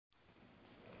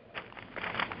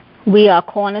We are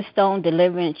Cornerstone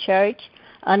Deliverance Church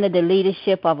under the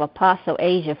leadership of Apostle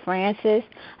Asia Francis,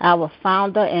 our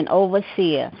founder and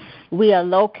overseer. We are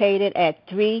located at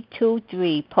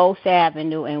 323 Post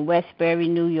Avenue in Westbury,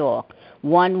 New York,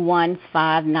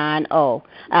 11590.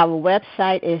 Our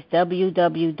website is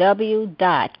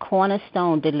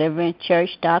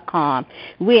www.cornerstonedeliveраncechurch.com.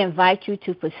 We invite you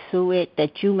to pursue it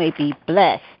that you may be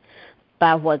blessed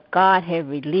by what God has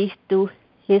released through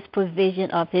His provision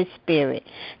of His Spirit.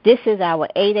 This is our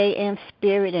 8 a.m.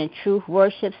 Spirit and Truth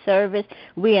worship service.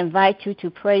 We invite you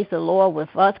to praise the Lord with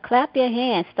us. Clap your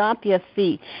hands, stomp your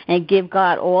feet, and give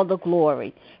God all the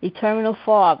glory. Eternal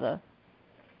Father,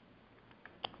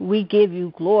 we give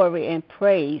you glory and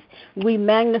praise. We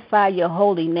magnify your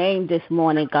holy name this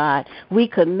morning, God. We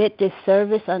commit this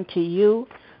service unto you.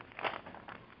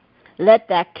 Let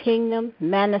that kingdom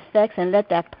manifest and let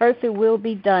that perfect will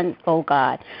be done, oh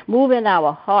God. Move in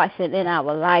our hearts and in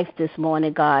our life this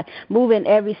morning, God. Move in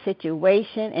every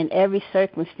situation and every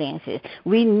circumstances.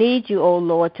 We need you, oh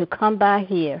Lord, to come by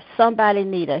here. Somebody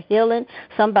need a healing.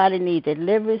 Somebody need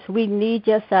deliverance. We need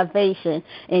your salvation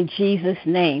in Jesus'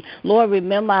 name. Lord,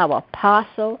 remember our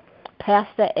apostle,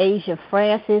 Pastor Asia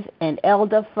Francis and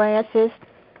Elder Francis.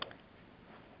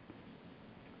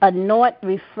 Anoint,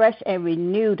 refresh, and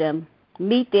renew them.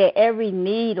 Meet their every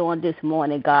need on this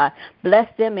morning, God. Bless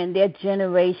them in their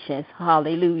generations.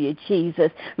 Hallelujah,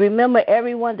 Jesus. Remember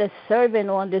everyone that's serving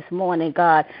on this morning,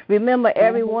 God. Remember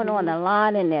everyone on the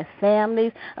line and their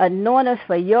families. Anoint us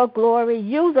for your glory.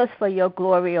 Use us for your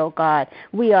glory, oh God.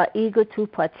 We are eager to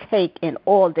partake in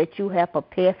all that you have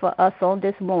prepared for us on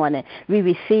this morning. We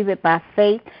receive it by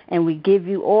faith, and we give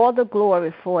you all the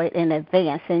glory for it in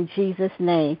advance in Jesus'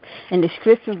 name. And the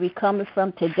scripture we coming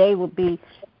from today will be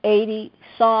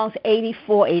Psalms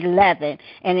 84:11,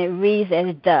 and it reads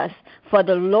as thus: For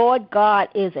the Lord God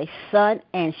is a sun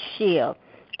and shield.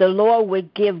 The Lord will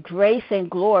give grace and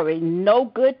glory. No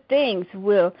good things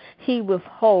will he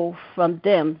withhold from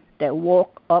them that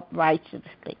walk uprightly.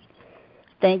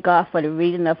 Thank God for the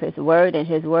reading of his word, and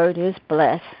his word is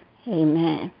blessed.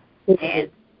 Amen. Amen.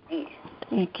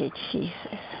 Thank you,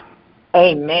 Jesus.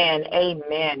 Amen.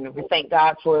 Amen. We thank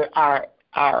God for our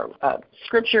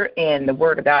scripture, and the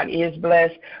word of God is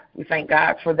blessed. We thank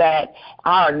God for that.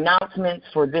 Our announcements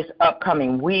for this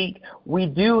upcoming week, we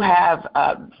do have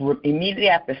immediately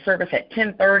after service at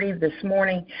 10:30 this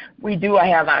morning, we do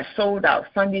have our sold out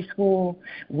Sunday school.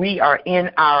 We are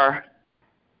in our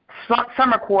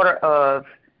summer quarter of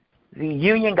the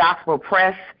Union Gospel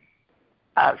Press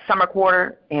summer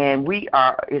quarter, and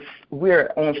we're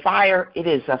on fire. It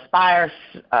is a fire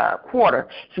quarter.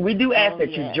 So we do ask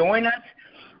that you join us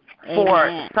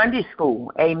for Sunday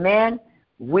school. Amen.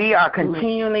 We are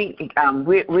continually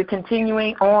we're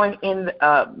continuing on in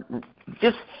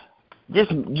just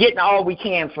getting all we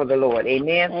can for the Lord.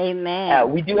 Amen.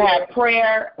 Amen. We do have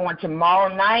prayer on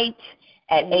tomorrow night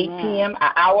at 8 p.m.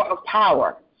 an hour of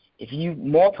power. If you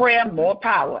more prayer, more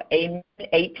power. 8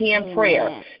 p.m.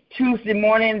 prayer. Tuesday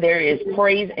morning there is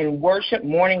praise and worship,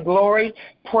 morning glory,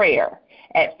 prayer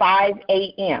at 5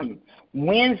 a.m.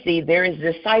 Wednesday there is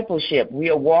discipleship. We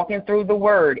are walking through the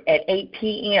Word at 8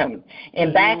 p.m.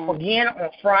 And back again on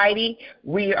Friday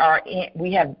we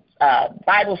have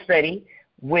Bible study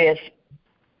with.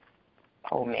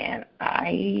 Oh man,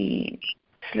 I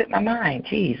slipped my mind.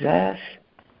 Jesus.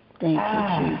 Thank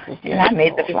you, Jesus. And I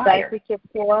made the flyer. Discipleship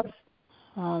for us.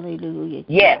 Hallelujah.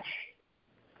 Yes.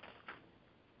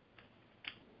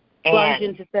 Plunge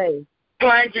into faith.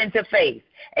 Plunge into faith.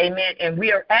 Amen. And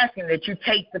we are asking that you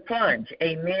take the plunge.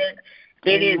 Amen.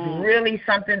 It is really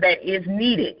something that is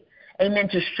needed. Amen.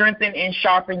 To strengthen and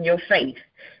sharpen your faith.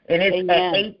 And it's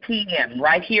at 8 p.m.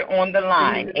 right here on the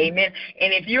line. Amen.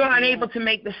 And if you're unable to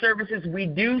make the services, we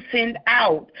do send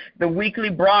out the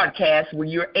weekly broadcast where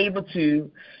you're able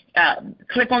to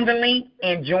click on the link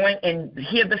and join and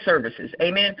hear the services.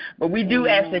 Amen. But we do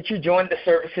ask that you join the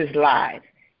services live.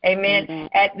 Amen.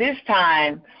 At this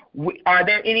time, are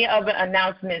there any other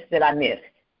announcements that I missed?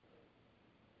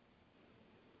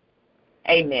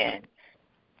 Amen.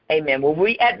 Amen. Well,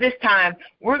 at this time,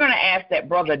 we're going to ask that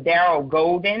Brother Darrell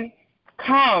Golden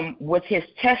come with his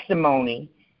testimony.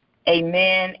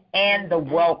 Amen. And the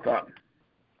welcome.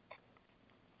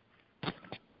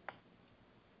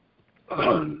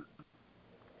 Good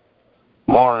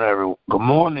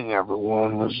morning,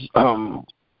 everyone.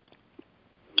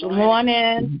 Good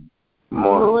morning.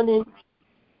 Morning.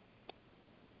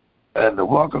 And the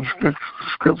welcome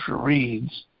scripture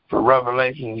reads for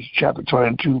Revelation chapter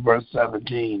 22, verse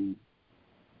 17.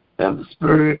 And the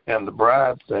Spirit and the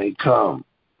bride say, Come.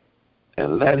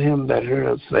 And let him that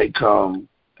heareth say, Come.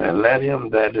 And let him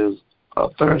that is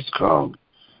athirst come.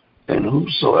 and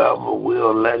whosoever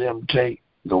will, let him take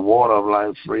the water of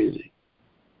life freely.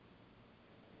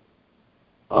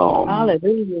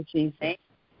 Hallelujah, Jesus.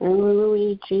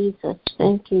 Hallelujah, Jesus.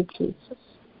 Thank you, Jesus.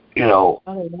 You know,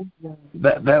 Hallelujah.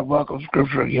 that welcome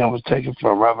scripture again was taken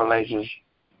from Revelation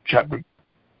chapter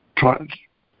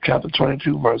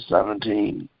 22, verse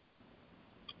 17.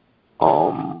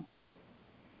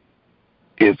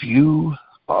 If you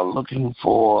are looking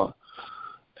for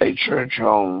a church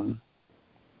home,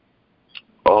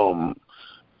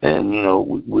 and you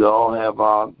know we all have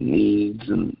our needs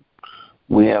and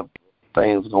we have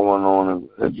things going on. And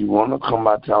if you want to come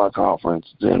by teleconference,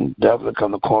 then definitely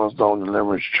come to Cornerstone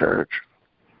Deliverance Church.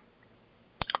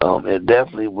 It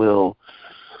definitely will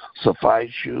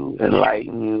suffice you,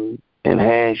 enlighten you,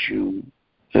 enhance you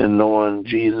in knowing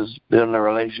Jesus, building a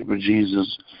relationship with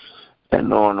Jesus, and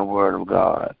knowing the Word of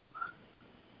God.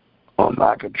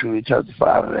 I can truly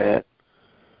testify to that.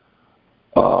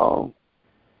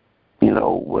 You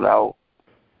know, without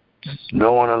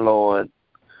knowing the Lord,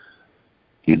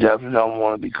 you definitely don't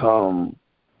want to become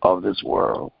of this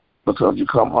world. Because if you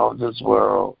come of this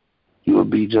world, you will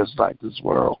be just like this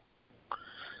world.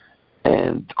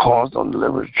 And Cornerstone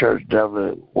Deliverance Church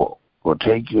definitely will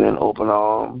take you in open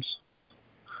arms,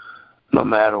 no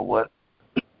matter what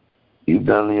you've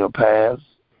done in your past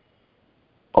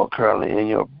or currently in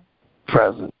your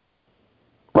present.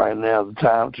 Right now is the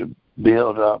time to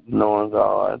build up knowing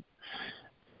God.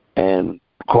 And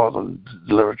Cornerstone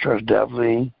Deliverance Church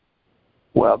definitely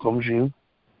welcomes you.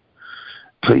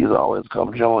 Please always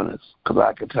come join us, because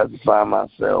I can testify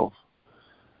myself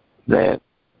that,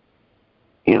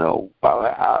 you know,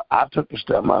 I took the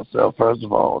step myself, first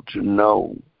of all, to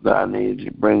know that I needed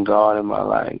to bring God in my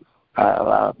life. I had a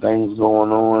lot of things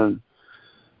going on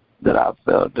that I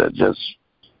felt that just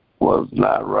was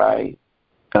not right.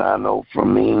 And I know for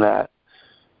me not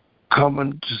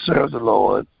coming to serve the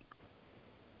Lord,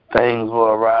 things will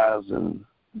arise and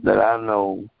that I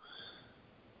know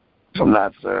from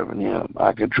not serving him.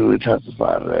 I can truly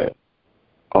testify to that.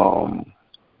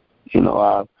 You know,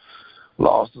 I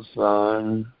lost a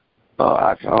son.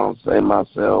 I can only say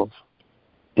myself,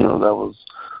 you know, that was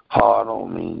hard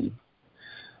on me.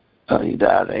 He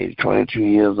died at age 22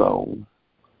 years old.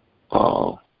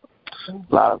 A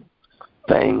lot of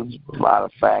things, a lot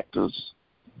of factors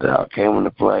that came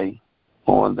into play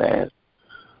on that.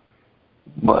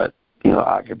 But, you know,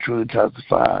 I can truly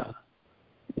testify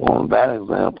on that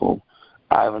example.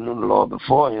 I even knew the Lord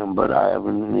before him, but I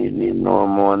even need to know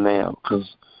him more now,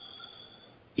 because,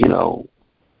 you know,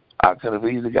 I could have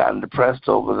easily gotten depressed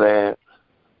over that.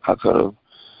 I could have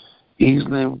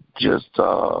easily just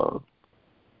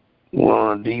went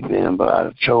on a deep end, but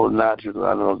I chose not to, because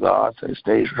I know God said,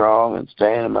 stay strong and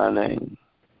stand in my name.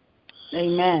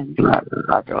 Amen.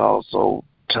 I can also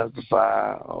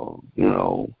testify, you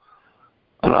know,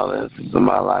 on other instances in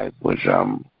my life, which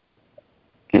I'm,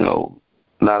 you know,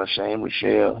 not ashamed to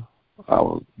share. I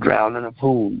was drowned in a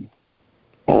pool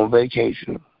on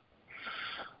vacation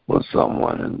with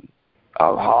someone, and I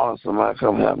was hollering, somebody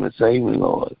come help me, save me,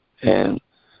 Lord. And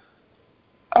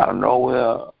out of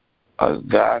nowhere, a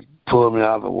guy pulled me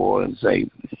out of the water and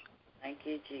saved me. Thank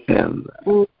you, Jesus. And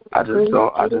I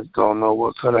just don't know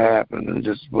what could have happened. And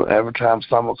just every time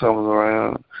summer comes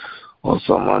around or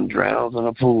someone drowns in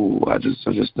a pool, I just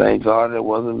thank God it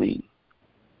wasn't me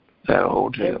at a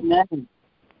hotel. Amen.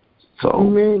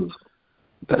 So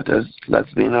that just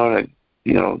lets me know that,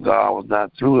 you know, God was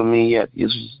not through with me yet.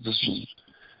 This was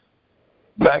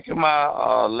back in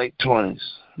my late 20s,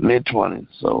 mid-20s.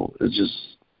 So it's just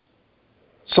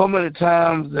so many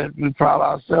times that we probably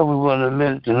ourselves we wouldn't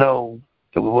admit it to know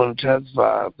that we wouldn't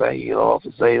testify, thank you, Lord,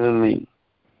 for saving me.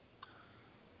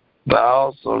 But I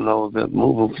also know that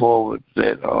moving forward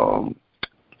that,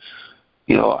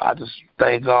 you know, I just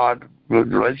thank God for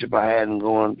the relationship I had in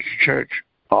going to church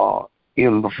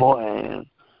even beforehand.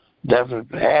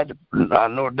 Definitely had to, I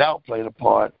no doubt played a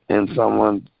part in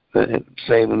someone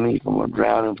saving me from a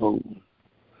drowning pool.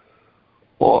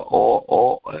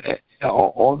 Or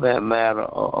that matter,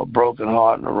 a broken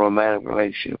heart in a romantic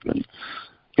relationship. And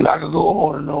you know, I could go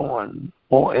on and on,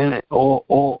 or in it,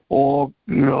 or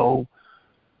you know,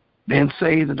 being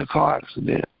saved in a car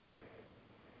accident.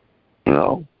 You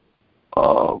know,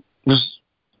 there's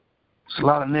a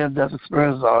lot of near-death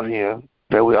experiences out here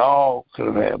that we all could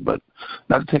have had, but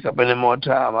not to take up any more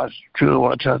time. I truly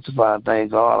want to testify and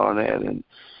thank God on that. And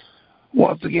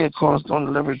once again, Cornerstone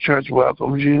Deliverance Church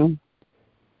welcomes you.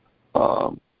 I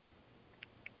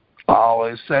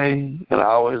always say, and I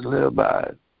always live by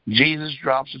it, Jesus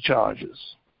drops the charges.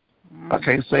 I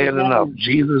can't say it enough.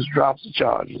 Jesus drops the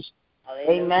charges.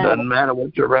 Amen. Doesn't matter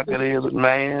what your record is with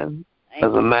man.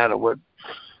 doesn't matter what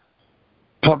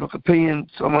public opinion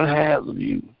someone has of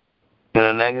you in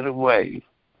a negative way.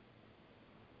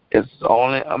 It's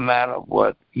only a matter of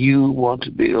what you want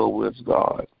to build with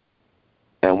God.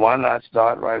 And why not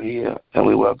start right here? And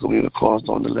we welcome you to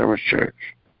Cornerstone Deliverance Church.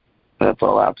 That's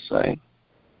all I have to say.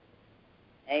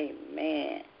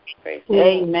 Amen.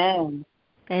 Amen.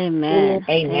 Amen. Amen.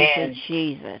 Thank you,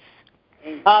 Jesus.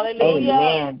 Hallelujah.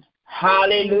 Amen.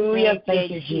 Hallelujah.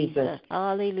 Thank you, Jesus.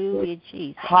 Hallelujah,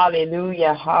 Jesus.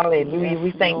 Hallelujah. Hallelujah. Yes,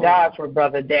 We thank Lord. God for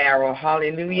Brother Darrell.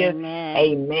 Hallelujah. Amen.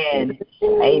 Amen.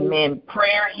 Amen.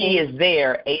 Prayer, he is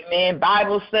there. Amen.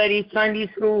 Bible study, Sunday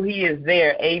school, he is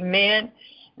there. Amen.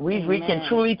 We can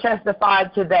truly testify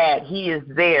to that. He is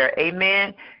there.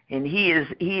 Amen. And he is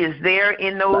there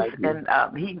in those, and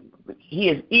he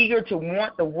is eager to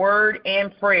want the word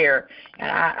and prayer.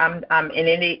 And and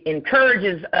it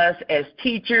encourages us as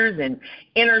teachers and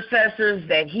intercessors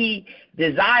that he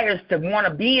desires to want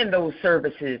to be in those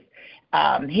services.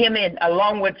 Him and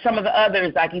along with some of the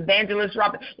others like Evangelist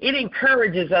Robert, it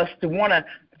encourages us to want to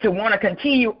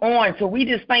continue on. So we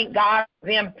just thank God for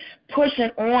them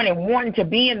pushing on and wanting to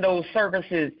be in those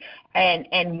services and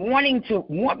wanting to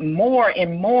want more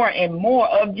and more and more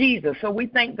of Jesus. So we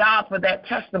thank God for that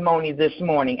testimony this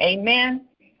morning. Amen.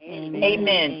 Amen.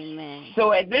 Amen. Amen.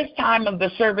 So at this time of the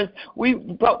service, we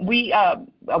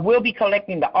will be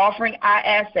collecting the offering. I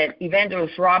ask that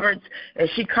Evangelist Roberts, as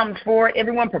she comes forward,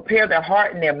 everyone prepare their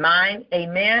heart and their mind.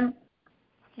 Amen.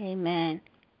 Amen.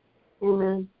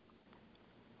 Amen.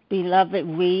 Beloved,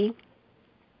 we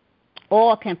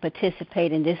all can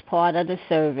participate in this part of the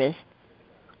service.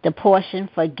 The portion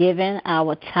for giving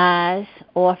our tithes,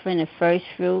 offering the first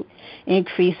fruit,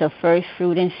 increase of first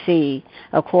fruit and seed,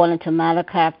 according to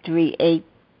Malachi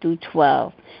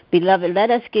 3:8-12. Beloved,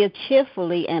 let us give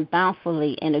cheerfully and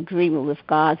bountifully in agreement with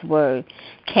God's word.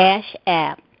 Cash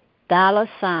App,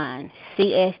 $CSDC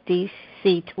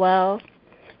 12,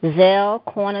 Zelle,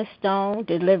 Cornerstone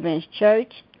Deliverance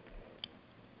Church,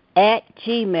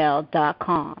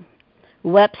 @gmail.com.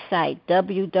 Website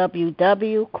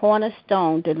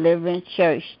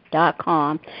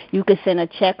www.cornerstonedeliveranchurch.com. You can send a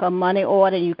check or money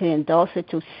order. You can endorse it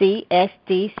to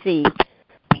CSDC,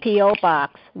 P.O.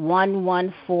 Box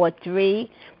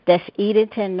 1143. That's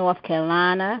Edenton, North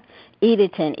Carolina.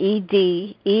 Edenton,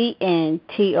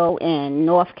 EDENTON,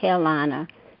 North Carolina.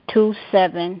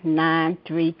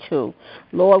 27932.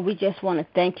 Lord, we just want to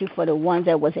thank you for the ones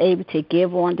that was able to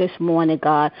give on this morning,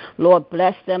 God. Lord,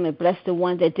 bless them and bless the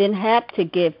ones that didn't have to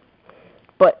give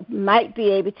but might be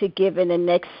able to give in the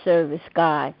next service,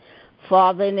 God.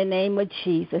 Father, in the name of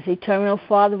Jesus, Eternal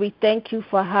Father, we thank you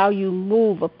for how you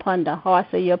move upon the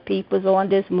hearts of your peoples on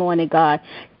this morning, God.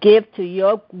 Give to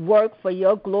your work for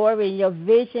your glory and your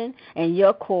vision and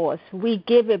your cause. We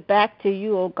give it back to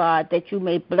you, O God, that you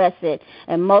may bless it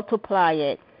and multiply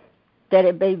it, that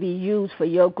it may be used for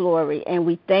your glory. And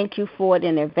we thank you for it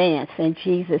in advance. In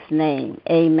Jesus' name,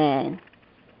 amen.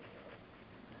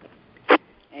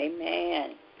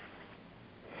 Amen.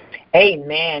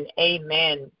 Amen.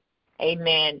 Amen.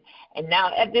 Amen. And now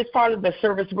at this part of the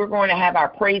service, we're going to have our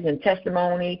praise and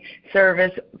testimony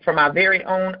service from our very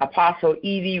own Apostle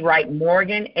Evie Wright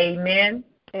Morgan. Amen.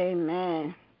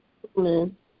 Amen.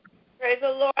 Amen. Praise the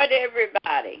Lord,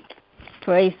 everybody.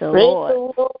 Praise the Praise Lord.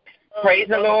 the Lord. Praise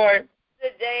the Lord. The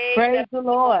day Praise that the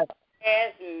Lord.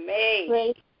 has made.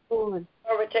 Praise the Lord.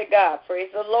 Glory to God.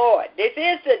 Praise the Lord. This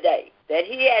is the day that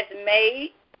he has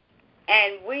made,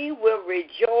 and we will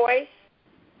rejoice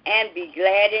and be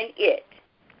glad in it.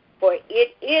 For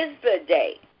it is the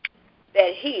day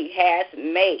that he has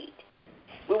made.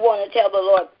 We want to tell the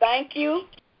Lord, thank you.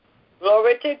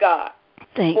 Glory to God.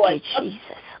 Thank for you,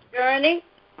 Jesus. Journey,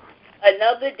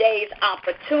 another day's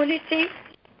opportunity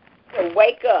to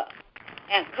wake up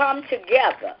and come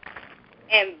together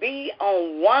and be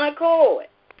on one accord.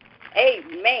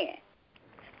 Amen.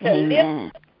 To Amen.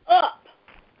 lift up,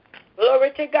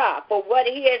 glory to God, for what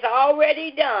he has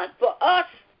already done for us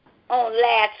on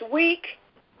last week,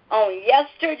 on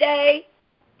yesterday,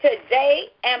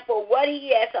 today, and for what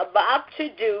he is about to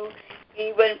do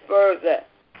even further.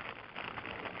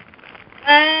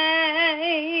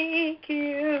 Thank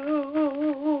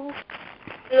you,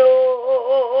 Lord.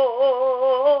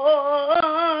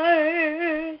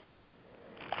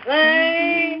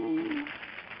 Thank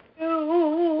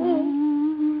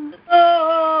you,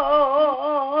 Lord.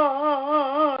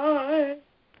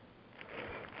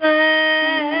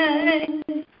 Thank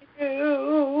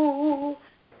you,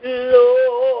 Lord.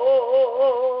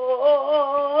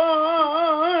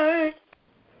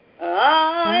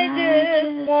 I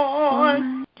just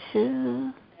want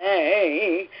to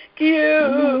thank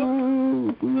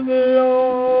you,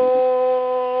 Lord.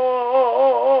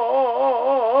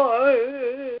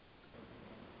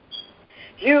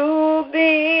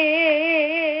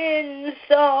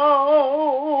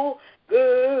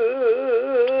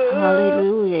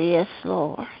 Yes,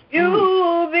 Lord.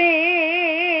 You've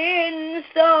been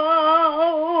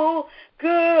so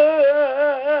good.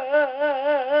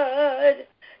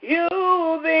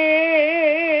 You've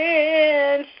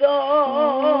been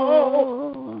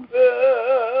so good.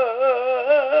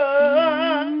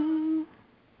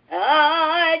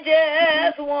 I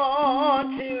just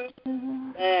want to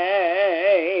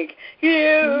thank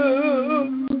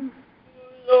you,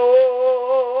 Lord.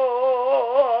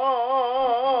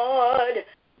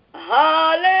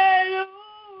 Hallelujah.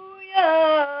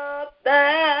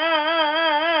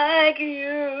 Thank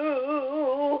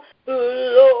you, Lord.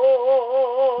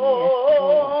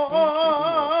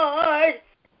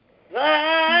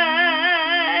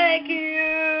 Thank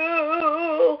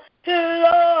you,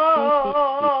 Lord.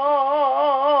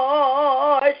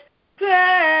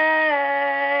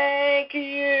 Thank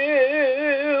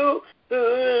you,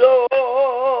 Lord.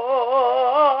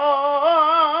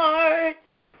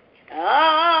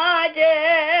 I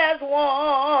just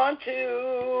want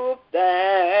to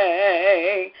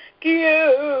thank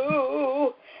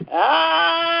you.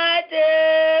 I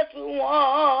just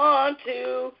want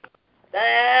to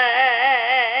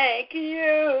thank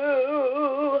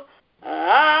you.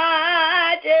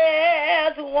 I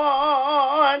just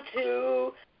want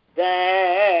to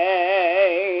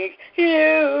thank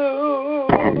you,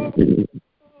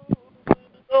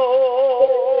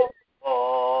 Lord.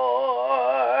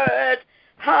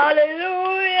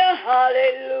 Hallelujah,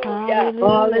 hallelujah.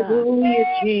 Hallelujah,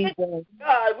 Jesus.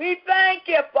 God, we thank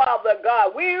you, Father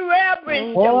God. We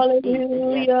reverence you.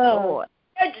 Hallelujah.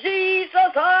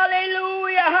 Jesus,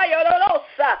 hallelujah.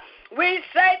 We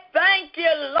say thank you,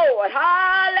 Lord.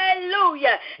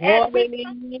 Hallelujah. As we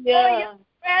come before your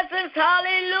presence,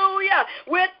 hallelujah.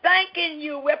 We're thanking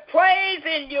you. We're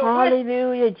praising you.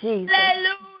 Hallelujah, Jesus.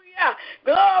 Hallelujah.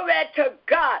 Glory to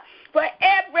God for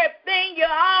everything you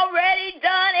already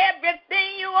done,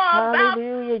 everything you are about.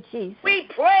 Hallelujah, Jesus. We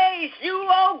praise you,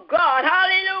 oh God.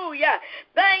 Hallelujah.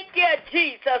 Thank you,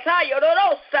 Jesus.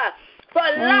 For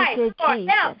life, for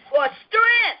health, for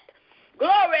strength.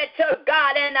 Glory to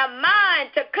God, and a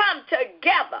mind to come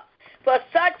together for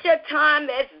such a time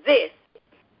as this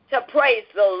to praise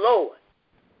the Lord.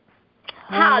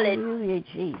 Hallelujah,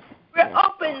 Jesus. We're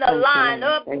opening the line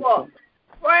up for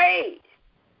praise,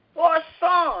 for a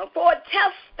song, for a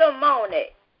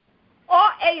testimony,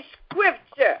 or a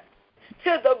scripture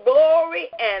to the glory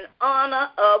and honor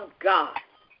of God.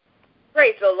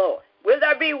 Praise the Lord. Will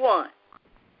there be one?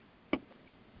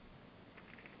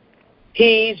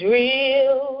 He's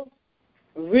real,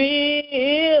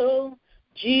 real.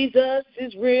 Jesus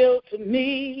is real to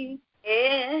me.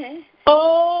 Yeah.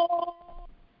 Oh,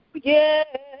 yeah.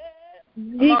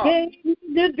 He gave me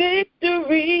the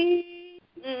victory.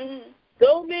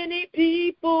 So many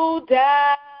people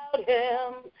doubt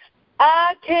him.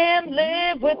 I can't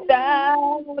live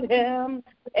without him.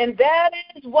 And that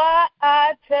is why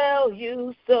I tell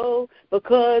you so,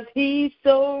 because he's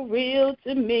so real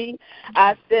to me.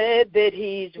 I said that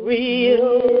he's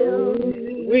real,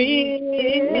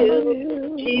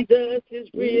 real. Jesus is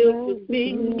real to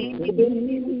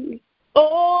me.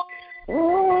 Oh,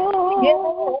 yeah.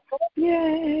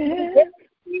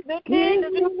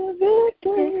 The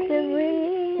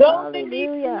victory. So many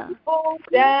people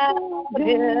doubt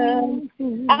him.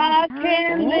 I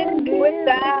can't live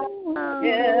without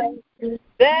him.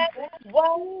 That's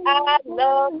why I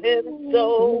love him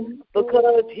so,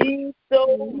 because he's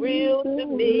so real to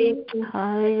me.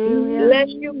 Hallelujah. Bless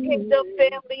you, Kingdom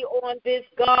family, on this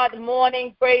God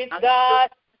morning. Praise God.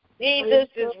 Jesus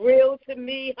is real to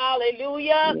me.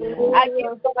 Hallelujah. I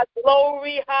give God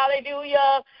glory.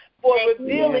 Hallelujah. For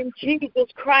revealing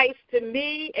Jesus Christ to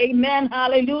me. Amen.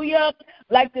 Hallelujah.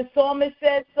 Like the psalmist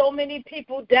says, so many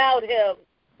people doubt him,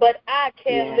 but I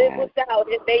can't live without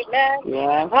him. Amen.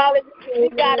 Hallelujah. We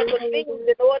got to believe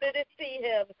in order to see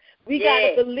him. We got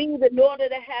to believe in order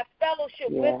to have fellowship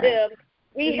with him.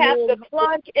 We have to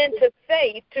plunge into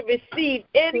faith to receive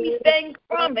anything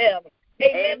from him.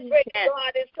 Amen. Praise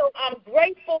God. And so I'm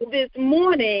grateful this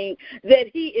morning that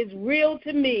he is real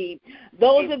to me.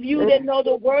 Those of you that know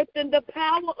the worth and the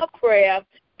power of prayer,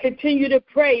 continue to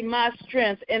pray my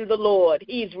strength in the Lord.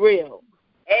 He's real.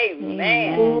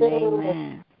 Amen.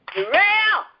 Amen.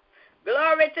 Real.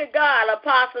 Glory to God.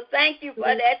 Apostle, thank you for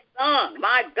that song.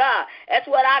 My God. That's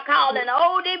what I call an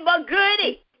oldie but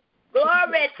goodie.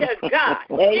 Glory to God.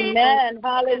 Amen.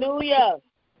 Hallelujah.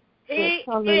 He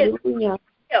Hallelujah. is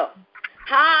real.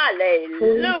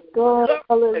 Hallelujah. God,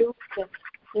 hallelujah.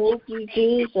 Thank you,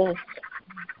 Jesus.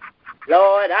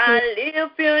 Lord, I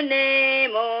lift your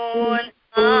name on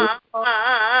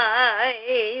high.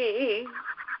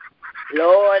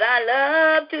 Lord, I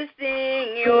love to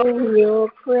sing your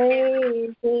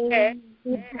praises.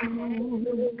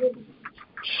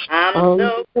 I'm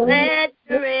so glad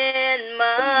you're in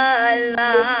my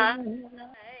life.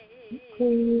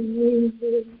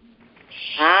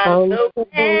 I'm so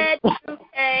glad you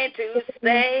came to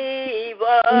save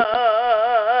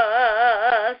us.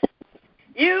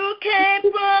 You came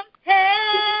from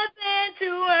heaven to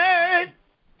earth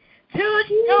to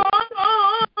show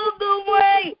the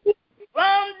way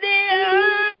from the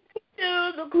earth to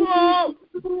the cross.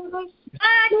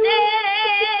 My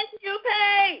debt you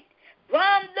paid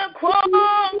from the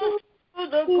cross to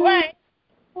the grave,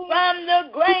 from the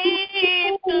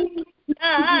grave to the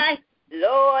sky.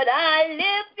 Lord, I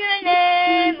lift your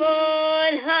name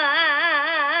on high.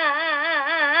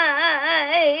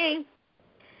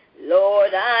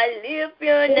 Lord, I lift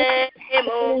your name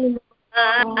on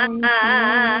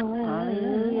high.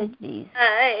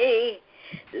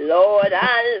 Lord,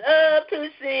 I love to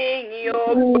sing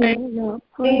your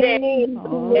praise.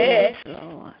 Yes,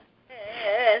 Lord.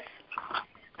 Yes.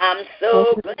 I'm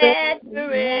so glad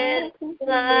you're in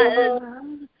my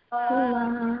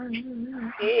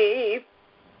life.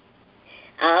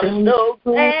 I'm so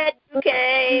glad you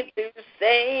came to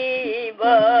save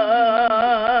us.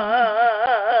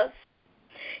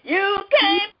 You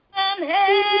came from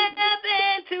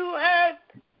heaven to earth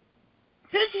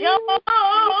to show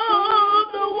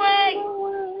the way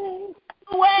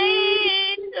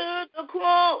to the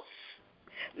cross.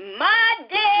 My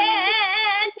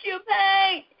debt you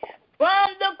paid from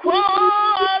the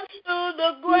cross to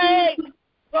the grave,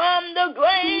 from the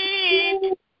grave to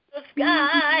the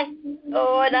sky.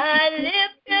 Lord, I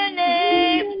lift your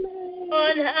name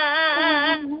on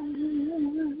high.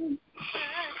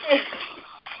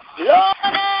 Lord,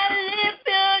 I lift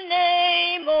your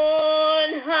name on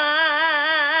high.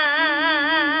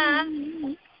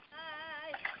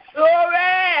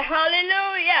 Glory,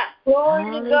 hallelujah. Glory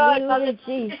to God, hallelujah,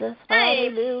 Jesus,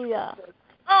 hallelujah.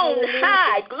 On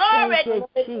high, glory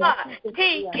to God. He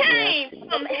came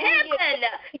from heaven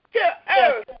to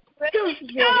earth to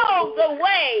show the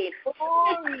way,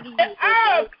 the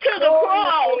earth to the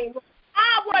cross.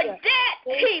 Our debt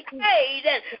he paid,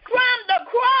 and from the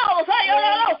cross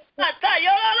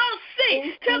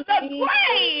to the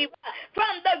grave,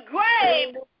 from the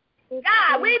grave.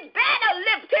 God, we better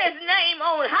lift his name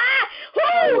on high.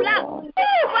 Thank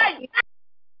you,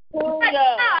 Jesus.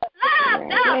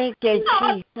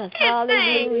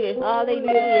 Hallelujah,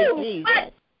 hallelujah,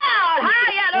 Jesus.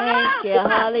 Thank you,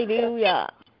 hallelujah.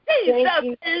 Jesus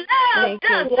loved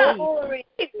us. Glory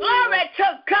to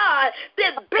God. The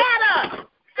better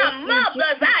our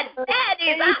mothers, our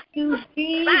daddies,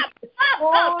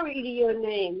 glory to your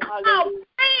name. Our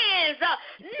friends,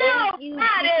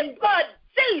 nobody but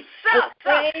Jesus.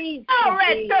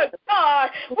 Glory to God.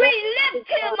 We lift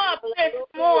him up this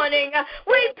morning.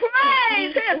 We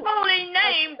praise his holy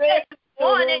name this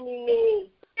morning.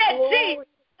 Jesus,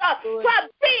 for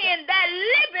being that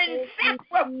living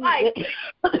sacrifice.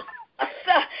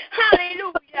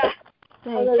 Hallelujah.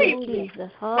 Thank you,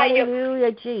 Jesus.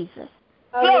 Hallelujah, Jesus.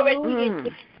 Glory to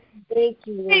you. Thank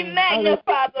you, we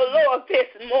magnify the Lord this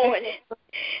morning.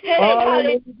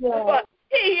 Hallelujah.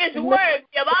 He is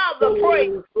worthy of all the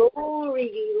praise,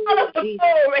 all of the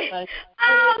glory,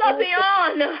 all of the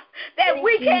honor that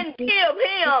we can give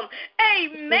him.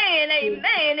 Amen,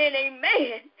 amen, and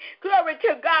amen. Glory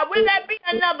to God. Will there be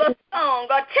another song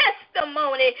or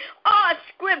testimony or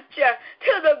scripture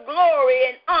to the glory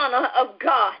and honor of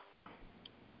God?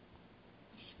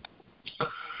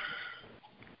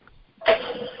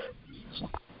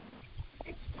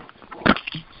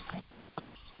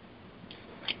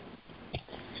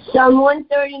 Psalm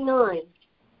 139.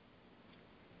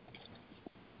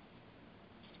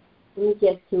 Let me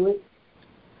get to it.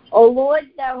 O Lord,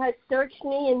 thou hast searched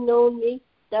me and known me.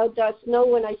 Thou dost know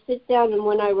when I sit down and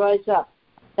when I rise up.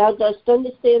 Thou dost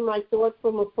understand my thought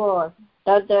from afar.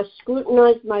 Thou dost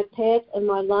scrutinize my path and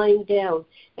my lying down,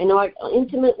 and art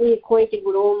intimately acquainted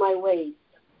with all my ways.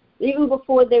 Even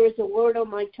before there is a word on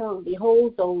my tongue,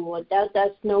 behold, O Lord, thou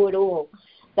dost know it all.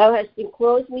 Thou hast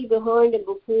enclosed me behind and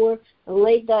before, and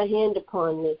laid thy hand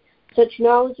upon me. Such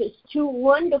knowledge is too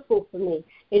wonderful for me.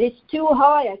 It is too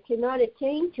high. I cannot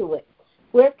attain to it.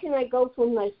 Where can I go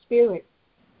from thy spirit?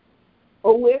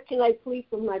 Or where can I flee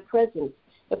from thy presence?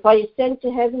 If I ascend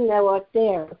to heaven, thou art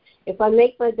there. If I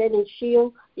make my bed in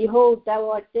Sheol, behold, thou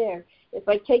art there. If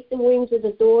I take the wings of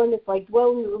the dawn, if I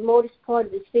dwell in the remotest part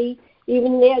of the sea,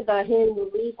 even there thy hand will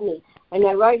lead me, and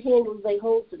thy right hand will lay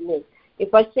hold of me.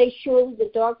 If I say, surely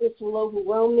the darkness will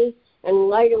overwhelm me, and the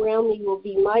light around me will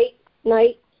be night,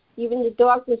 Even the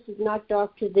darkness is not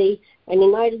dark to thee, and the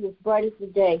night is as bright as the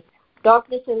day.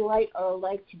 Darkness and light are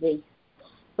alike to thee.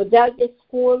 For thou didst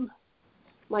form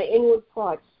my inward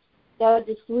parts. Thou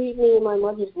didst lead me in my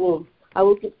mother's womb. I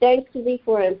will give thanks to thee,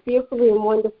 for I am fearfully and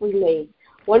wonderfully made.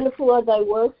 Wonderful are thy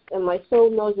works, and my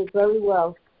soul knows it very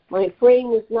well. My frame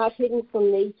was not hidden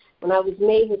from thee when I was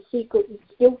made in secret,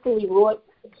 skillfully wrought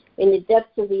in the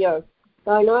depths of the earth.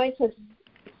 Thine eyes have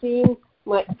seen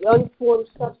my unformed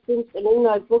substance, and in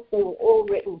thy book they were all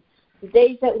written. The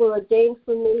days that were ordained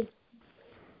for me,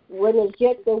 when as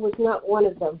yet there was not one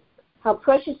of them. How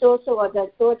precious also are thy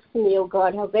thoughts to me, O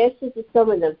God. How vast is the sum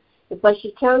of them. If I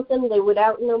should count them, they would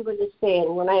outnumber the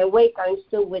sand. When I awake, I am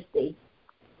still with thee.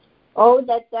 Oh,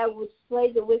 that thou wouldst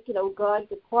slay the wicked, O God.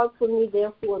 Depart from me,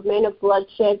 therefore, men of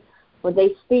bloodshed, for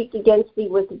they speak against thee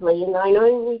wickedly, and thine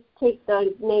enemies take thy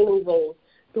name in vain.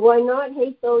 Do I not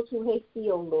hate those who hate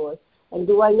thee, O Lord? And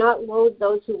do I not loathe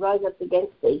those who rise up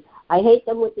against thee? I hate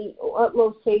them with the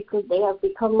utmost hatred. They have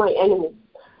become my enemies.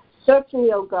 Search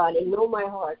me, O God, and know my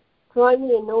heart. Try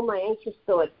me and know my anxious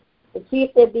thoughts, and see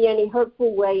if there be any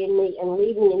hurtful way in me, and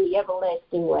lead me in the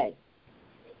everlasting way.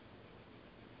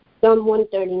 Psalm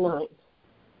 139.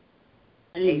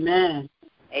 Amen.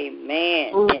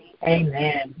 Amen.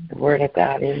 Amen. The word of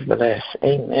God is blessed.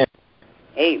 Amen.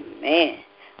 Amen.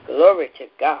 Glory to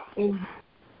God.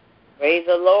 Praise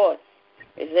the Lord.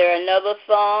 Is there another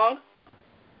song,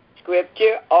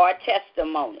 scripture, or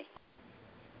testimony?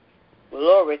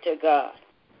 Glory to God.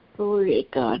 Glory to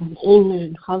God.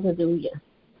 Amen. Hallelujah.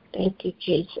 Thank you,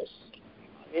 Jesus.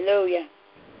 Hallelujah.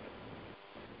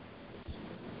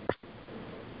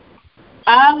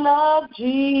 I love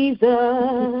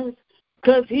Jesus,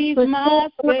 'cause he's my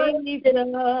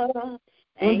Savior.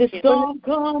 When the storm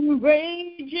comes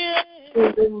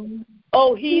raging,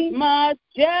 oh, he's my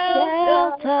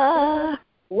shelter.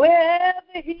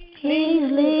 Wherever he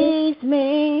leads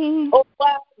me, oh,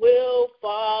 I will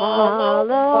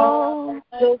follow.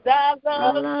 'Cause I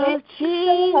love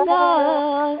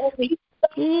Jesus.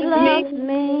 He loves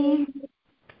me.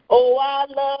 Oh, I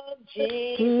love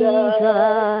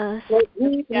Jesus.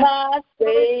 He's my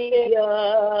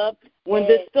Savior. When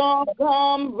the storm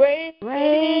comes raging,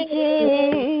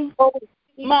 oh,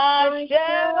 my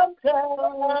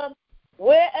shelter.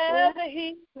 Wherever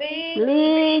he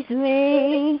leads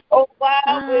me, oh,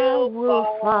 I will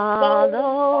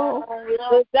follow.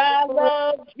 'Cause I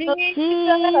love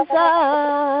Jesus,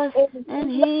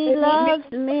 and he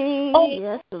loves me. Oh,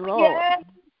 yes, Lord. Yes,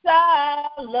 I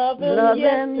love him. Love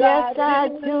him, yes, I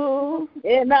do.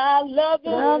 And I love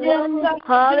him. Yes,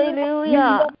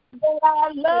 Hallelujah. I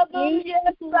love him,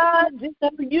 yes, I do.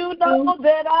 You know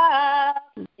that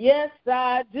yes,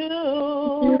 I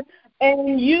do.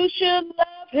 And you should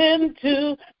love him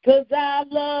too, 'cause I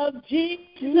love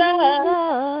Jesus.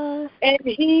 And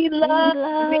he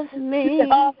loves me.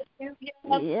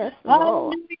 Hallelujah. Yes,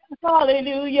 Lord.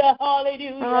 Hallelujah. Hallelujah.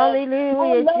 Hallelujah,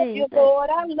 I love Jesus. you, Lord.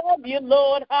 I love you,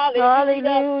 Lord. Hallelujah.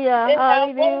 Hallelujah. And Hallelujah, I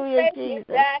won't take Jesus. it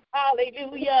back.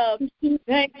 Hallelujah.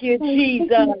 Thank you,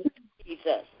 Jesus.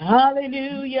 Jesus.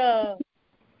 Hallelujah.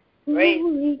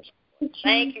 Praise.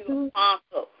 Thank you,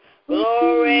 Apostle.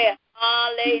 Glory.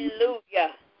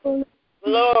 Hallelujah.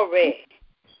 Glory.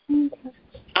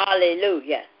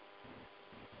 Hallelujah.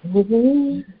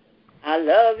 I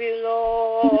love you,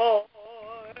 Lord.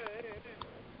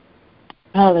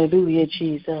 Hallelujah,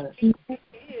 Jesus.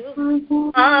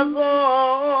 My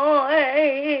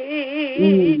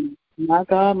voice. My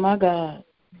God, my God.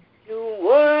 To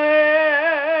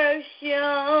worship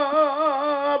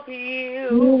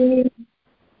you.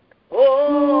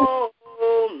 Oh,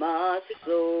 my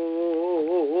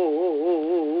soul.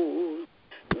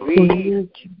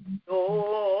 Rejoice.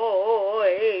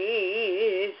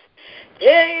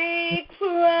 Take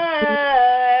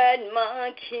pride,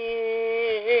 my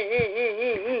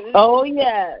King. Oh,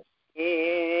 yes.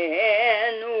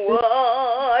 In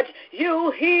what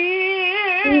you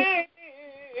hear,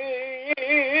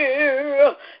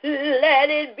 let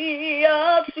it be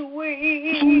a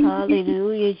sweet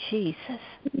Hallelujah, Jesus.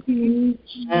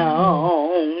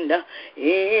 sound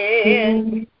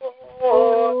in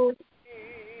your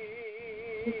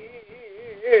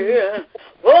ear.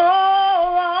 Oh,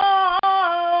 I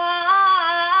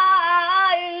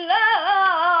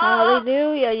love.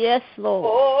 Hallelujah, yes, Lord.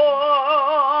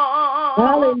 Oh,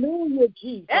 Hallelujah,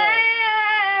 Jesus.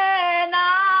 and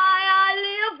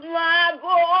I lift my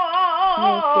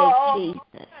Thank you, voice.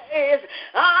 Jesus.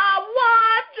 I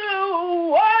want to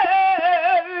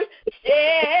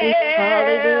worship.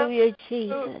 Hallelujah,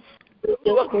 Jesus.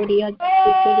 Oh,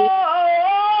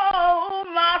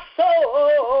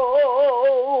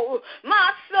 my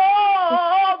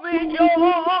soul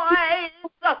rejoice.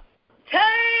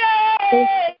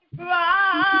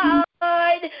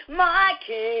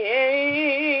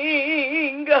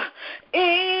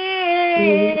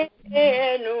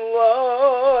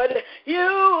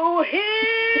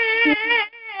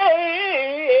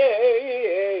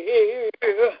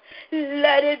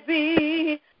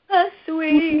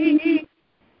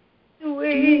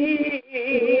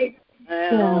 sweet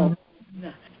sound.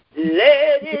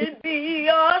 Let it be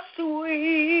a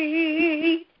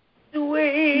sweet,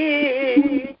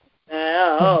 sweet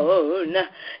sound.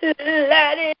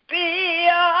 Let it be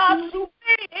a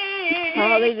sweet.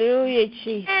 Hallelujah,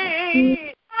 Jesus.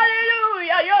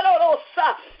 Hallelujah.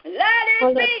 Let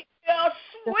it be a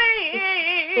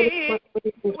sweet,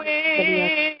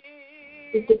 sweet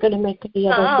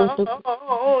sound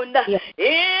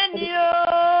in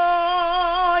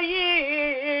your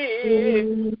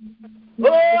ears.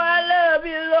 Oh, I love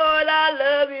you, Lord. I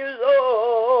love you,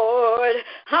 Lord.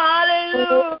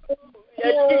 Hallelujah.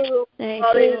 Thank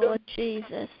you, Lord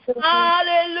Jesus.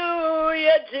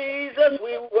 Hallelujah, Jesus.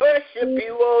 We worship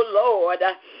you, oh Lord.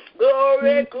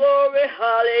 Glory, glory,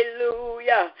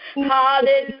 hallelujah.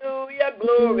 Hallelujah,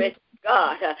 glory.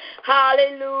 God.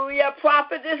 Hallelujah.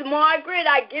 Prophetess Margaret,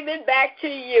 I give it back to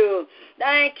you.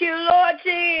 Thank you, Lord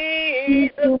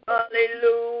Jesus.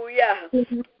 Hallelujah.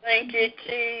 Thank you,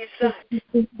 Jesus.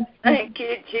 Thank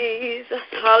you, Jesus.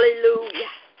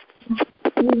 Hallelujah.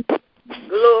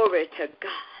 Glory to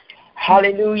God.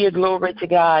 Hallelujah, glory to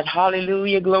God.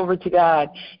 Hallelujah, glory to God.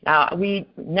 Now, we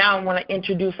want to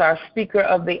introduce our speaker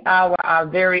of the hour, our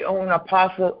very own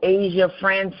Apostle Asia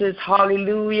Francis.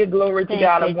 Hallelujah, glory to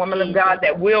God. A woman of God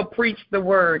that will preach the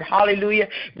word. Hallelujah,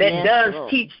 that does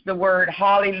teach the word.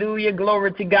 Hallelujah,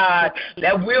 glory to God.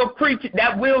 That will preach,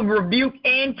 that will rebuke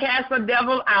and cast the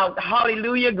devil out.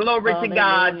 Hallelujah, glory to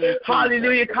God.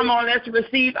 Hallelujah. Come on, let's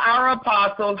receive our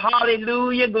apostle.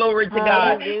 Hallelujah, glory to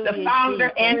God. The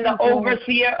founder and the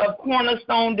overseer of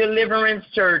Cornerstone Deliverance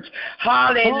Church.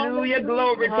 Hallelujah.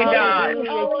 Glory to God.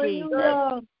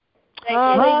 Hallelujah.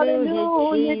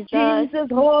 Hallelujah, Jesus.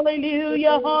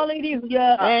 Hallelujah,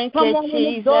 hallelujah. Come on and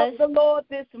exalt the Lord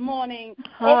this morning.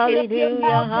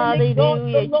 Hallelujah,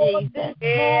 hallelujah, Jesus.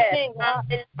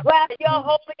 Clap your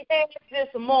holy hands this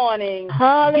morning.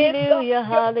 Hallelujah,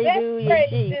 hallelujah,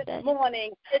 Jesus. This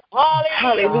morning.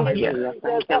 Hallelujah.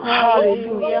 Hallelujah,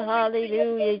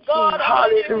 hallelujah, Jesus.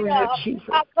 Hallelujah, Jesus.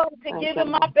 I come to give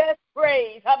him my best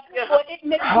praise. For it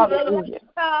may be the last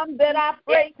time that I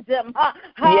praise him.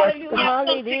 Hallelujah.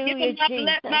 Hallelujah,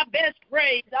 Jesus. My best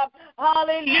praise.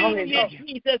 Hallelujah,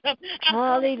 Jesus.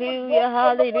 Hallelujah,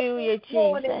 hallelujah,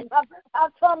 Jesus. I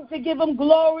come to give him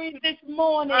glory this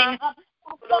morning. I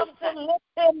come to lift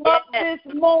him up this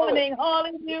morning.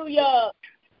 Hallelujah.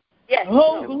 Yes.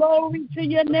 Oh, glory to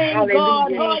your name,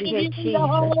 God. Hallelujah, Jesus.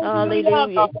 Hallelujah,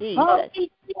 Jesus.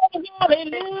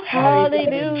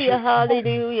 Hallelujah,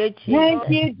 hallelujah, Jesus. Thank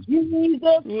you,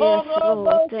 Jesus. Yes,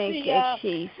 Lord. Thank you,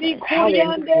 Jesus. Hallelujah.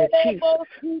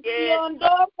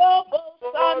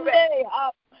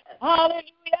 Hallelujah.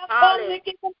 Come to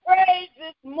give him praise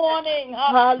this morning.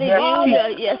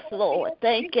 Hallelujah. Yes, Lord.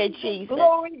 Thank you, Jesus.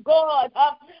 Glory, God.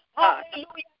 Hallelujah.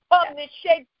 Come to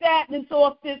shake sadness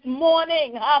off this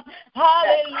morning.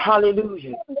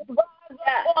 Hallelujah.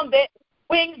 Rise on the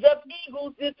wings of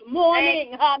eagles this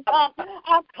morning. I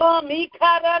come to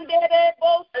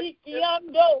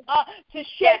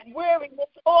shake weariness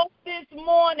off this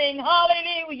morning.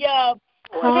 Hallelujah.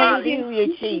 Hallelujah,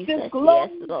 Jesus. Glory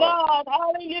Yes, Lord. God.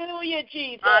 Hallelujah,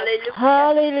 Jesus. Hallelujah,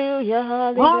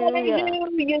 hallelujah.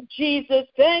 Hallelujah, Jesus.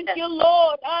 Thank you,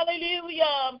 Lord.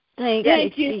 Hallelujah.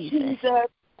 Thank you, Jesus.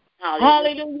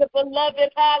 Hallelujah,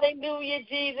 beloved. Hallelujah,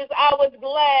 Jesus. I was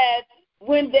glad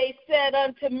when they said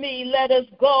unto me, let us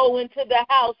go into the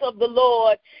house of the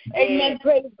Lord. Amen.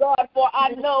 Praise God. For I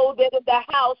know that in the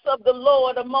house of the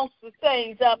Lord amongst the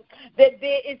saints, that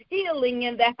there is healing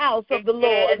in the house of the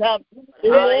Lord.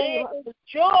 There is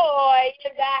joy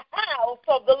in the house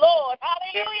of the Lord.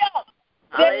 Hallelujah.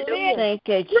 Thank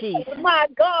you, Jesus. My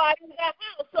God, in the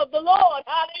house of the Lord.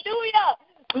 Hallelujah.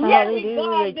 Hallelujah,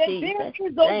 God, Jesus. There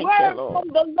is a word from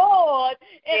the Lord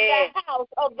in the house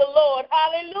of the Lord.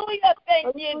 Hallelujah.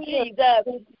 Thank you, Jesus.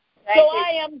 So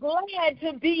I am glad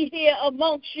to be here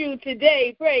amongst you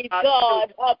today. Praise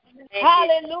God.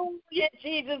 Hallelujah,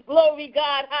 Jesus. Glory,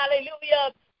 God.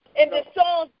 Hallelujah. And the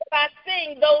songs that I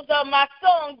sing, those are my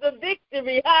songs of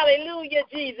victory. Hallelujah,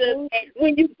 Jesus.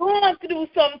 When you've gone through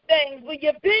some things, when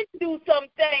you've been through some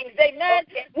things, amen.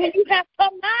 When you have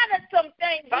come out of some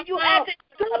things, when you have been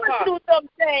going through some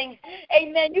things,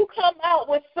 amen. You come out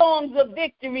with songs of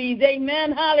victories,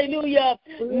 amen. Hallelujah.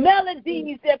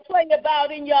 Melodies that play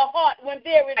about in your heart when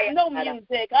there is no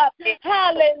music.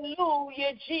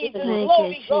 Hallelujah, Jesus.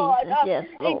 Glory, God. Yes,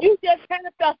 and you just have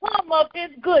the hum of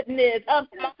his goodness.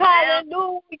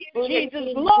 Hallelujah,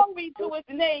 Jesus. Glory to his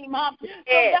name. So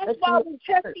that's why when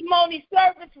testimony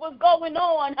service was going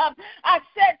on, I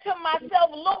said to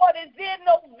myself, Lord, is there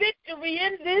no victory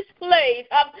in this place?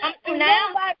 Do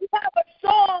nobody have a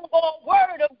song or a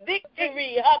word of victory?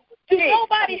 victory. Do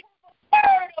nobody have a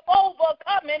word of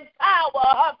overcoming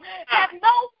power? Have no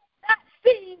one not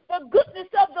seen the goodness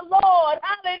of the Lord?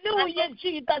 Hallelujah,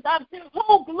 Jesus.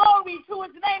 Oh, glory to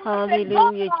his name.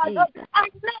 Hallelujah, Jesus. I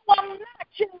know I'm not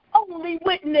your only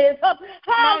witness.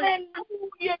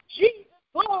 Hallelujah, Jesus.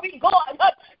 Glory, God.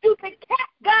 The cat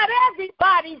got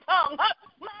everybody's tongue.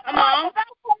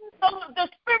 The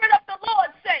Spirit of the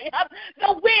Lord say,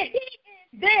 where he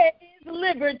is, there is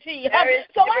liberty.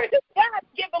 So I just God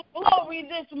give him glory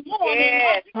this morning.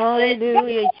 Yes.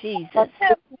 Hallelujah, Jesus.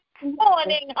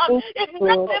 Morning, it's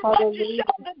nothing but to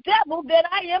show the devil that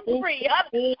I am free.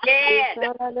 Yes.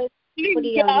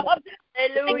 Hallelujah. I'm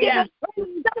going to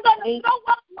throw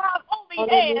up my holy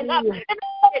hand and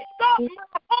stop my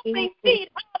holy feet.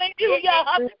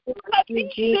 Hallelujah. Because he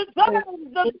deserves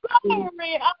the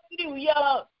glory.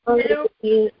 Hallelujah.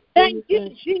 Hallelujah. Thank you,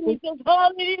 Jesus.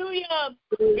 Hallelujah.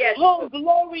 Yes. Oh,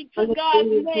 glory to God's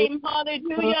name.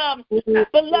 Hallelujah.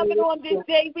 Beloved, on this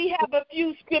day, we have a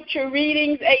few scripture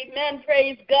readings. Amen.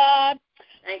 Praise God.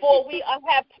 For we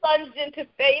have plunged into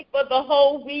faith for the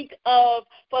whole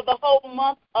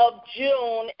month of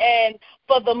June, and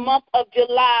for the month of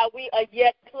July, we are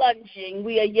yet plunging.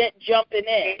 We are yet jumping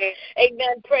in.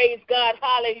 Amen. Praise God.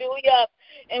 Hallelujah.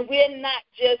 And we're not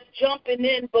just jumping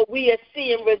in, but we are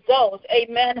seeing results.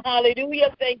 Amen.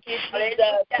 Hallelujah. Thank you,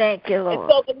 Jesus. Thank you, Lord. And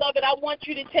so, beloved, I want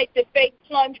you to take the faith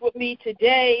plunge with me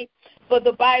today. For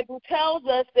the Bible tells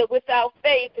us that without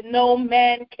faith, no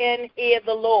man can hear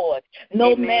the Lord.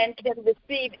 No man can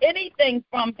receive anything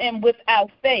from him without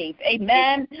faith.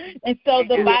 Amen. And so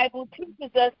the Bible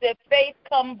teaches us that faith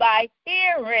comes by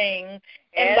hearing,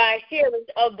 and by hearing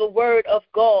of the word of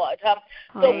God.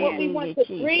 So what we want to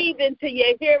breathe into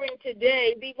your hearing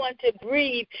today, we want to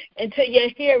breathe into your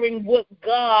hearing what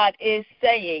God is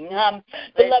saying.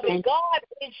 Beloved, God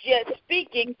is just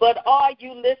speaking, but are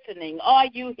you listening? Are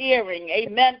you hearing?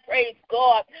 Amen. Praise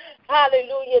God.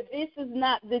 Hallelujah. This is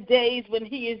not the days when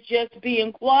he is just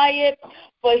being quiet,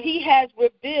 for he has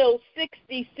revealed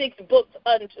 66 books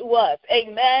unto us.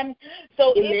 Amen.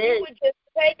 So if you would just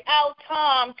take our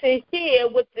time to hear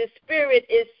what the Spirit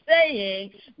is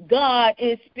saying, God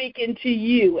is speaking to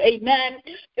you. Amen.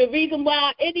 The reason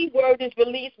why any word is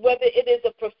released, whether it is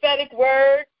a prophetic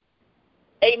word,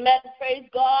 amen, praise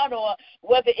God, or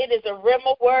whether it is a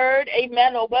rhema word,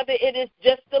 amen, or whether it is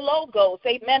just the logos,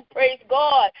 amen, praise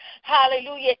God,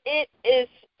 hallelujah, it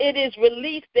is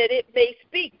released that it may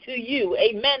speak to you,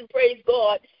 amen, praise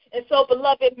God. And so,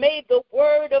 beloved, may the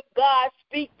word of God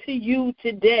speak to you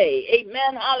today.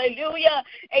 Amen. Hallelujah.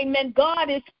 Amen. God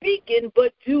is speaking,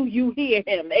 but do you hear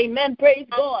him? Amen. Praise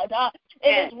God.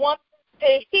 It is one thing to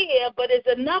hear, but it's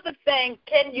another thing,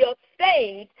 can your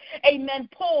faith, amen,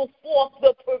 pull forth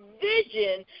the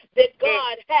provision that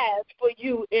God has for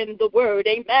you in the word.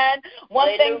 Amen.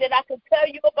 One thing that I can tell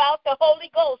you about the Holy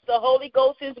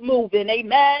Ghost is moving.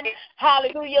 Amen.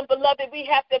 Hallelujah. Beloved, we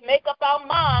have to make up our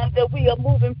mind that we are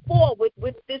moving forward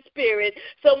with the Spirit.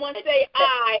 Someone say,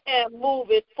 I am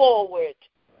moving forward.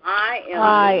 I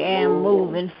am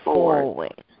moving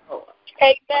forward.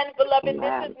 Amen, beloved.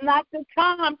 This is not the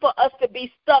time for us to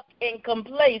be stuck and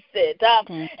complacent.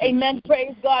 Amen.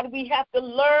 Praise God. We have to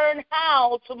learn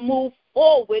how to move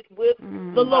forward with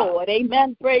the Lord.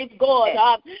 Amen. Praise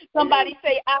God. Somebody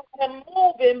say, I am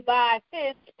moving by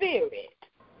his Spirit.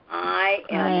 I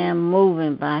am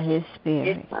moving by his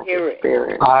Spirit.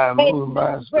 I am moving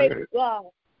by his Spirit. Praise God.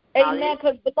 Amen,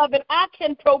 because, beloved, I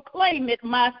can proclaim it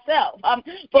myself. But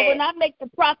when I make the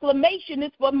proclamation,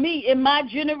 it's for me in my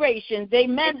generations.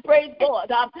 Amen, praise God.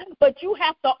 But you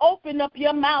have to open up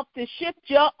your mouth to shift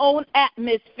your own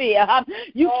atmosphere.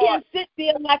 You can't sit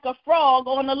there like a frog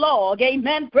on a log.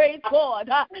 Amen, praise God.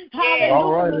 Hallelujah.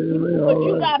 All right, but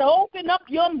you got to open up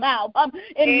your mouth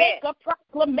and make a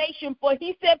proclamation. For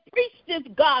he said, preach this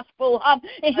gospel. And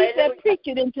he said, preach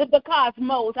it into the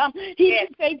cosmos. He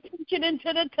didn't say, preach it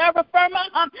into the terra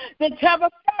firma. The terra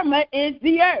firma is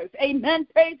the earth. Amen.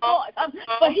 Praise God.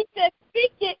 But he said,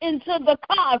 speak it into the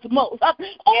cosmos.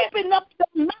 Open up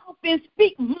your mouth and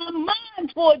speak my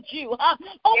mind towards you.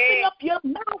 Open up your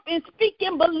mouth and speak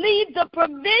and believe the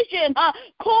provision.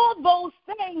 Call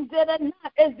those things that are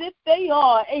not as if they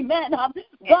are. Amen.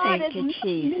 God has not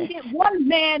needed one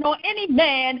man or any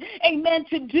man, amen,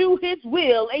 to do his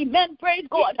will. Amen. Praise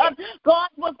God. God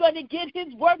was going to get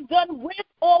his work done with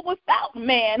or without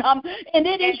man. And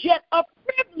it is yet a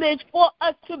privilege for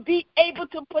us to be able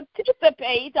to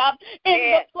participate in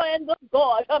the plans of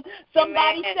God.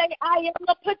 Somebody say, I am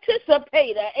a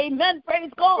participator. Amen.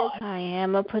 Praise God. I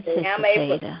am a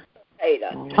participator.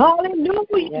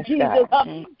 Hallelujah, Yes, Jesus.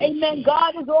 God. Amen.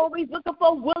 God is always looking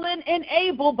for willing and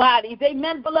able bodies.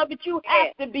 Amen, beloved. You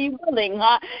have to be willing.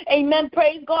 Amen.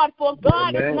 Praise God. For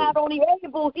God is not only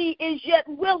able, he is yet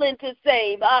willing to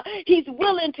save. He's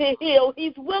willing to heal.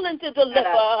 He's willing to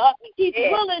deliver. He's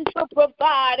willing to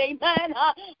provide. Amen.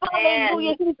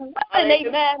 Hallelujah. He's willing.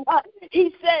 Amen.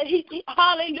 He said,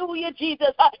 hallelujah,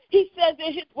 Jesus. He says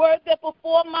in his word that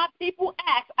before my people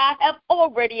ask, I have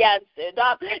already answered.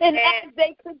 And as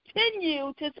they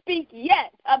continue to speak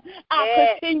yet,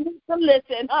 I continue to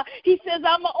listen. He says,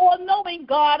 I'm an all-knowing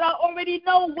God. I already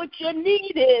know what your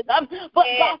need is. But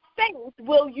by faith,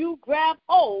 will you grab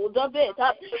hold of it?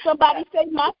 Somebody say,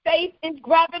 my faith is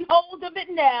grabbing hold of it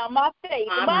now. My faith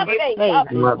is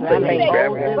grabbing hold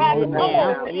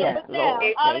of it now.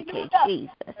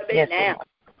 Hallelujah. Yes, now.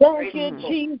 Thank you,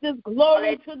 Jesus.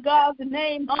 Glory to God's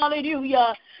name.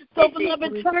 Hallelujah. So,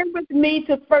 beloved, turn with me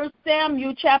to 1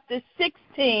 Samuel chapter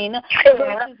 16,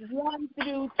 verses 1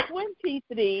 through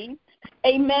 23.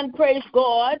 Amen. Praise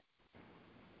God.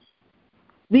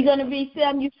 We're going to read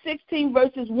Samuel 16,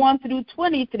 verses 1 through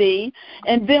 23,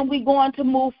 and then we're going to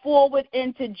move forward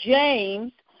into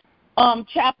James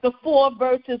chapter 4,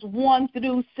 verses 1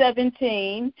 through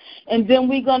 17, and then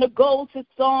we're going to go to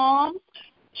Psalms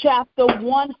chapter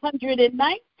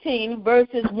 119,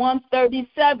 verses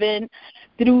 137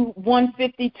 through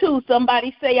 152.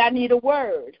 Somebody say, I need a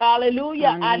word.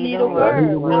 Hallelujah. I need a word.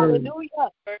 Hallelujah.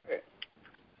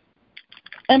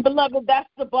 And, beloved, that's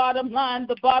the bottom line.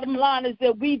 The bottom line is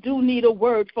that we do need a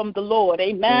word from the Lord.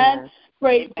 Amen.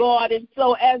 Praise God. And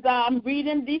so as I'm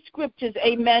reading these scriptures,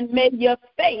 amen, may your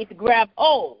faith grab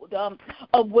hold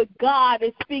of what God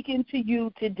is speaking to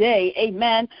you today.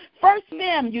 Amen. 1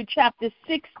 Samuel chapter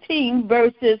 16,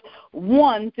 verses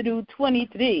 1 through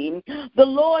 23. The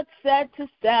Lord said to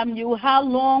Samuel, how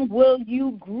long will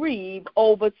you grieve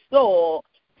over Saul,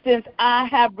 since I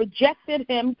have rejected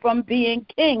him from being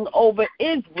king over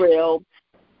Israel?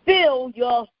 Fill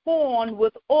your horn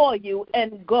with oil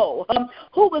and go.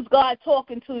 Who is God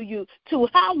talking to you to?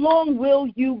 How long will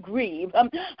you grieve?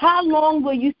 How long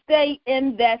will you stay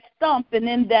in that stump and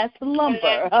in that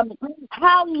slumber?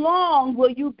 How long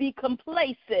will you be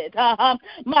complacent?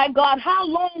 My God, how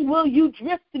long will you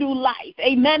drift through life?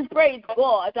 Amen. Praise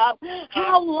God.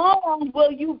 How long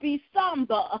will you be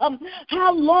somber?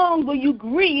 How long will you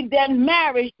grieve that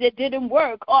marriage that didn't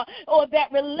work or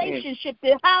that relationship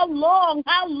that how long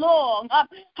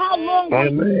will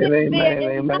you sit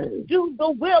there and not do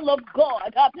the will of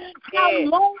God? How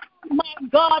long, my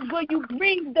God, will you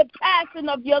grieve the passing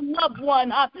of your loved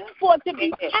one? For to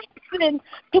be absent,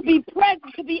 to be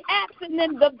present, to be absent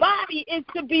in the body is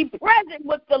to be present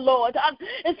with the Lord.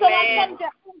 And so I come to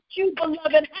ask you,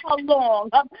 beloved, how long?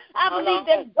 I believe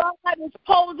that God is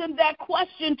posing that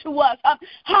question to us.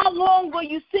 How long will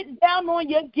you sit down on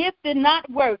your gift and not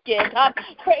work it?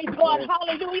 Praise God.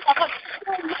 Hallelujah. How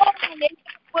long will you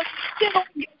sit on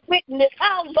your witness?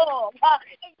 How long?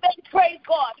 Amen. Praise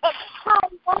God. How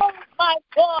long, my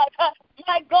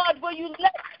God, will you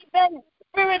let the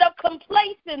spirit of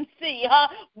complacency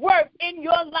work in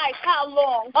your life? How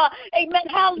long? Amen.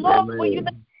 How long will you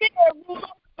let fear rule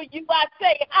over you? I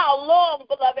say, how long,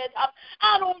 beloved?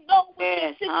 I don't know what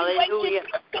your situation, your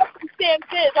circumstance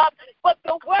is, but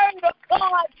the word of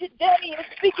God today is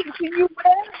speaking to you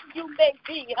wherever you may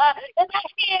be. And I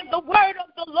hear the word of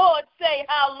the Lord say,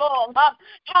 how long?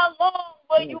 How long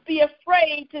will you be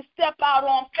afraid to step out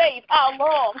on faith? How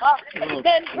long?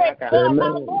 Then praise God, how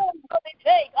long will it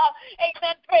take?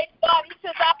 Amen. Praise God. He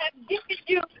says, I have given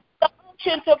you the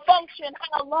unction to function.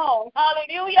 How long?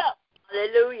 Hallelujah.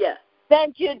 Hallelujah.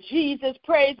 Thank you, Jesus.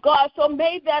 Praise God. So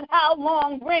may that how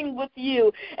long ring with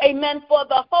you. Amen. For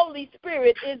the Holy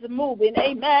Spirit is moving.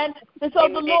 Amen. And so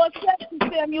the Lord said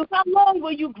to Samuel, how long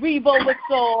will you grieve over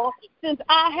Saul, since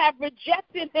I have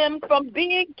rejected him from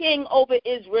being king over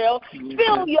Israel?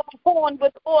 Fill your horn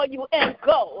with oil and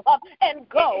go, and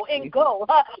go, and go.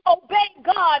 Obey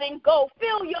God and go.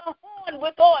 Fill your horn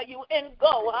with oil and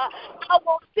go. I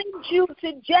will send you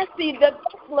to Jesse the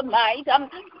Bethlehemite,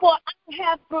 for I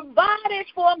have provided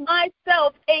for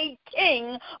myself a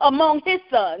king among his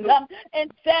sons.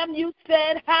 And Samuel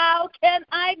said, how can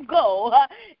I go?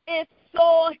 If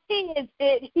Saul hears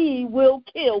it, he will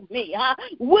kill me.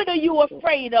 What are you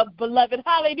afraid of, beloved?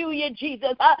 Hallelujah,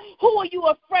 Jesus. Who are you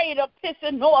afraid of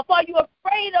pissing off? Are you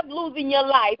afraid of losing your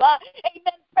life?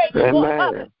 Amen. Praise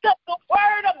God. Does the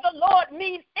word of the Lord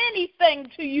mean anything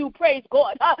to you? Praise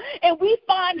God. And we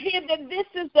find here that this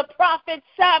is the prophet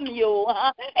Samuel,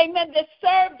 amen, that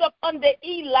served up under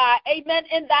Eli, amen,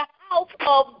 in the mouth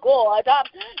of God.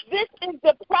 This is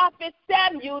the prophet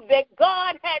Samuel that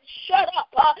God had shut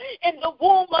up in the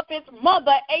womb of his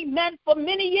mother, amen, for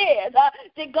many years.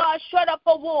 Did God shut up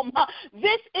her womb?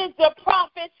 This is the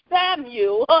prophet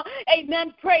Samuel,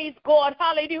 amen, praise God,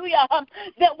 hallelujah,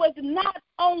 that was not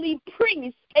only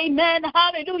priest, amen,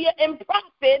 hallelujah, and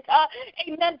prophet,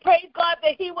 amen, praise God,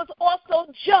 that he was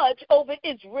also judge over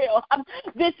Israel.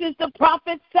 This is the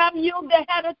prophet Samuel that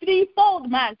had a threefold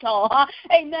mantle,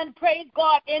 amen, praise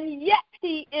God, and yet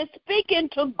he is speaking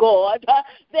to God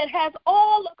that has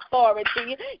all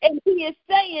authority, and he is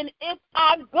saying, if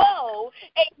I go,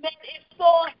 amen, if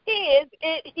Saul hears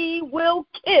it, he will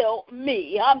kill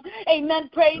me. Amen,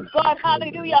 praise God,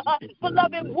 hallelujah.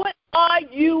 Beloved, what are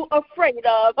you afraid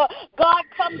of? God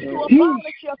comes to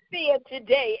abolish your fear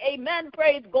today. Amen,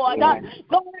 praise God.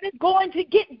 God is going to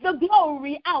get the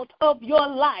glory out of your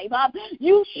life.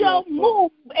 You shall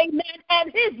move, amen, at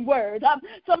his word.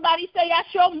 Somebody say, I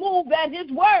shall move at his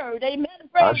word. Amen,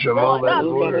 praise God.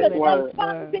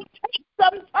 Sometimes it takes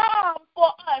some time for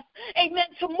us, amen,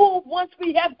 to move once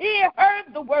we have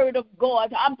heard the word of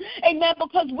God. Amen,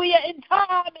 because we are in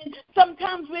time, and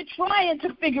sometimes we're trying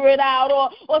to figure it out,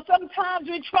 or sometimes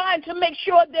we're trying to make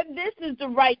sure that this is the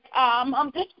right time.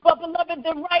 But, beloved,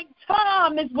 the right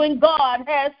time is when God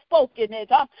has spoken it.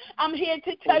 I'm here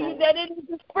to tell you that it is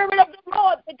the Spirit of the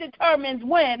Lord that determines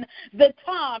when the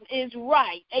time is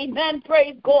right. Amen,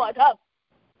 praise God.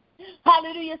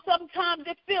 Hallelujah. Sometimes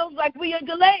it feels like we are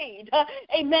delayed.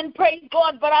 Amen. Praise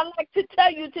God. But I'd like to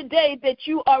tell you today that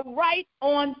you are right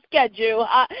on schedule.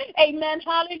 Amen.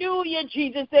 Hallelujah,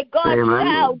 Jesus. That God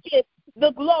shall get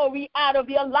the glory out of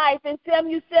your life. And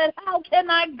Samuel said, how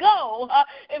can I go?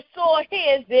 If Saul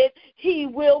hears it, he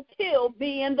will kill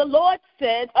me. And the Lord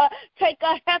said, take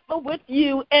a heifer with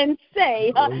you and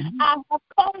say, I have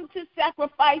come to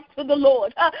sacrifice to the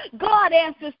Lord. God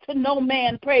answers to no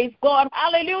man, praise God.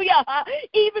 Hallelujah.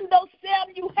 Even though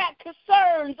Samuel had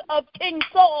concerns of King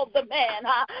Saul, the man,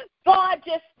 God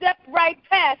just stepped right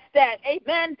past that.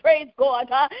 Amen. Praise God.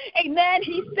 Amen.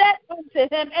 He said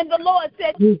unto him, and the Lord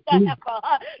said,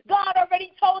 God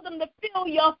already told him to fill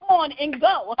your horn and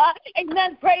go.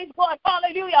 Amen. Praise God.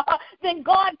 Hallelujah. Then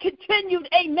God continued.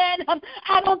 Amen.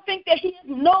 I don't think that he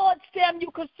ignored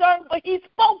Samuel's concern, but he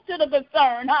spoke to the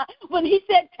concern when he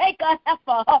said, take a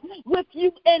heifer with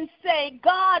you and say,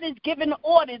 God is giving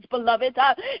orders, beloved.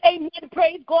 Amen.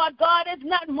 Praise God. God is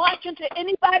not marching to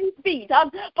anybody's beat,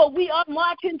 but we are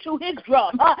marching to his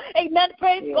drum. Amen.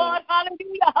 Praise God.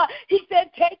 Hallelujah. He said,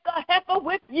 take a heifer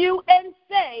with you and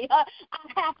say, I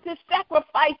have to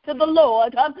sacrifice to the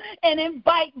Lord, and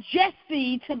invite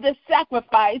Jesse to the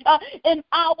sacrifice, and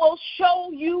I will show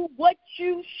you what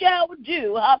you shall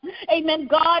do. Amen.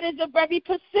 God is a very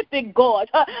specific God.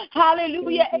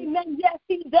 Hallelujah. Amen. Yes,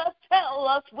 he does tell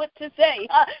us what to say.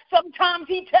 Sometimes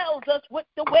he tells us what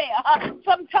to wear.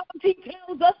 Sometimes he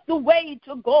tells us the way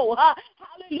to go.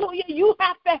 Hallelujah. You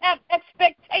have to have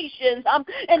expectations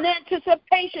and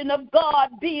anticipation of God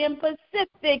being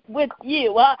specific with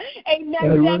you. Amen.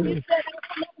 Samuel said,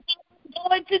 I'm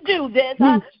going to do this,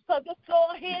 because if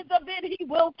Saul hears of it, he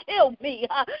will kill me.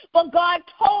 But God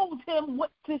told him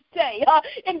what to say.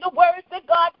 And the words that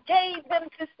God gave him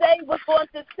to say was going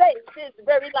to save his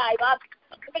very life.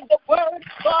 And the word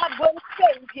of God will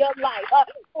save your life.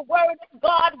 The word of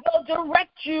God will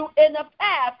direct you in a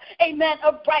path, amen,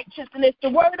 of righteousness. The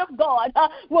word of God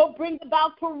will bring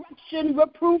about correction,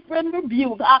 reproof, and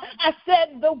rebuke. I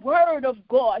said the word of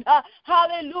God.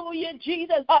 Hallelujah,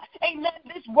 Jesus. Amen.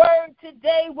 This word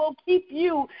today will keep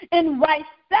you in right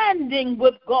standing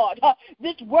with God.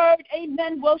 This word,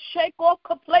 amen, will shake off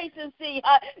complacency.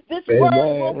 This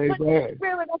word will put the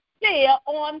spirit of fear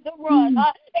on the run.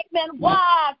 Amen.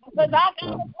 Why? Because I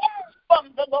got a word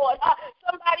from the Lord.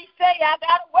 Somebody say, I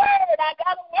got a word. I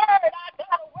got a word. I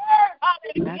got a word.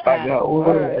 Hallelujah. I got a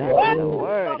word. I got a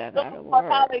word. I got a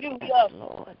word. Hallelujah.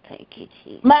 Lord, thank you,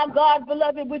 Jesus. My God,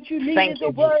 beloved, what you need is a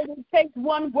word. It takes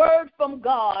one word from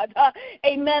God.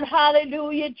 Amen.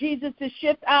 Hallelujah. Jesus, to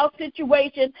shift our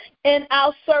situation and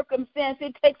our circumstance.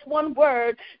 It takes one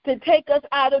word to take us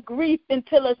out of grief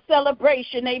until a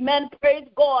celebration. Amen. Praise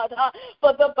God.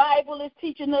 For the Bible is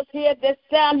teaching us here that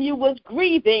Samuel was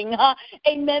grieving.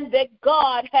 Amen. That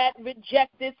God had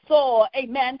rejected Saul.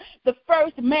 Amen. The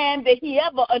first man that he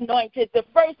ever anointed, the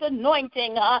first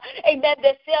anointing, amen,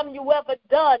 that Samuel ever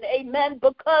done, amen,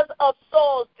 because of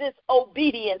Saul's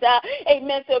disobedience.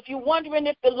 Amen. So if you're wondering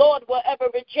if the Lord will ever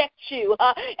reject you,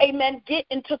 amen, get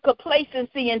into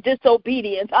complacency and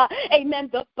disobedience. Amen.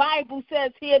 The Bible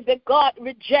says here that God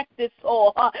rejected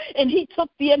Saul, and he took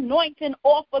the anointing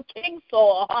off of King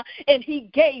Saul, and he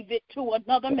gave it to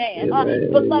another man.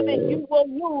 Beloved, you will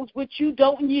lose what you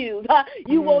don't use.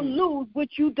 You will lose what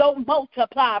you don't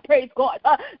multiply. Praise God.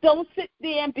 Don't sit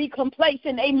there and be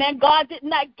complacent. Amen. God did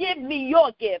not give me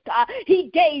your gift. He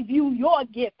gave you your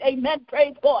gift. Amen.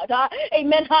 Praise God.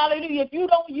 Amen. Hallelujah. If you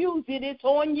don't use it, it's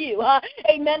on you.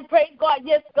 Amen. Praise God.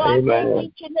 Yes, God gave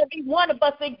each and every one of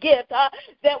us a gift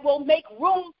that will make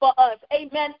room for us.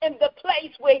 Amen. In the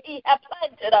place where he has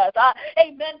planted us.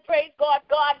 Amen. Praise God.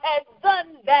 God has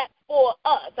done that for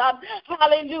us.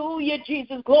 Hallelujah,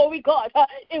 Jesus. Glory God.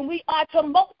 And we are to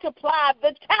multiply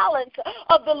the talents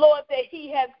of the Lord that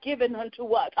he has given unto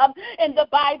us. And the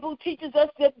Bible teaches us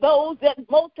that those that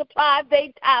multiply their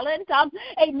talent,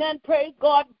 amen, praise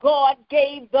God, God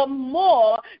gave them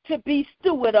more to be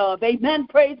steward of. Amen,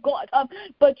 praise God.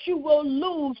 But you will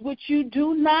lose what you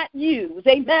do not use.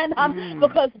 Amen.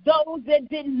 Because those that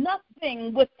did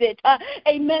nothing with it,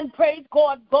 amen, praise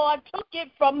God, God took it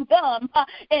from them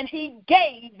and he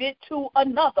gave it to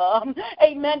another.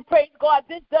 Amen. Praise God.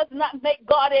 This does not make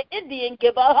God an Indian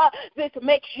giver. This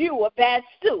makes you a bad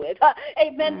steward.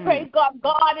 Amen. Praise God.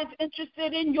 God is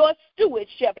interested in your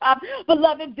stewardship.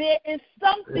 Beloved, there is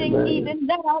something even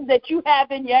now that you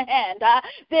have in your hand.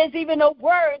 There's even a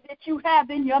word that you have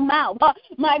in your mouth.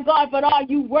 My God, but are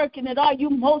you working it? Are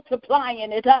you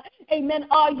multiplying it? Amen.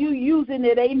 Are you using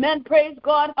it? Amen. Praise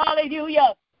God.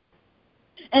 Hallelujah.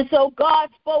 And so God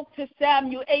spoke to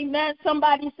Samuel. Amen.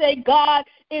 Somebody say God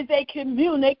is a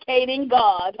communicating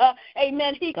God.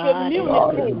 Amen. He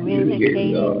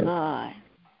communicating God.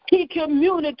 He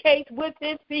communicates with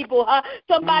his people.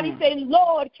 Somebody say,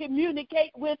 Lord,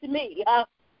 communicate with me.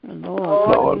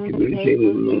 Lord, communicate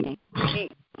with me.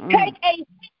 Take a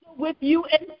signal with you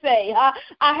and say,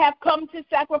 I have come to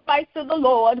sacrifice to the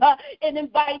Lord, and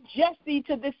invite Jesse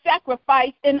to the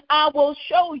sacrifice, and I will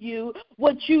show you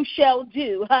what you shall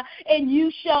do. And you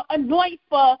shall anoint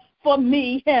for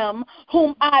me him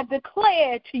whom I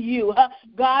declare to you.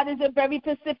 God is a very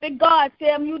specific God.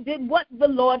 Samuel did what the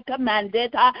Lord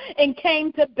commanded and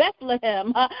came to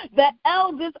Bethlehem. The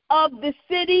elders of the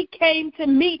city came to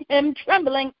meet him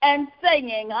trembling and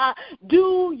saying,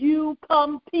 do you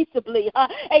come peaceably?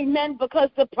 Amen. Because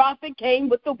the prophet came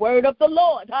with the word of the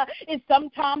Lord. And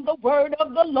sometimes the word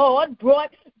of the Lord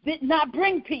did not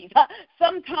bring peace.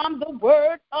 Sometimes the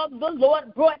word of the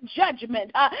Lord brought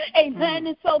judgment. Amen.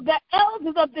 And so the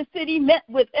elders of the city met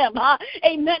with him.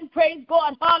 Amen. Praise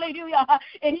God. Hallelujah.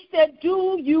 And he said,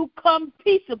 do you come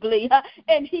peaceably?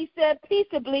 And he said,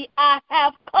 peaceably, I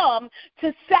have come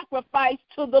to sacrifice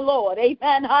to the Lord.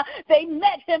 Amen. They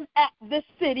met him at the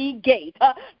city gate.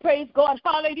 Praise God.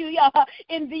 Hallelujah.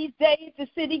 In these days, the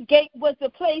city gate was the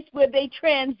place where they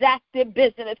transacted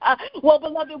business. Well,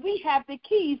 beloved, we have the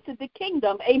keys to the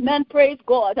kingdom. Amen. Praise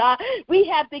God. We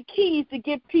have the keys to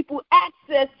give people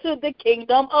access to the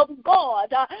kingdom of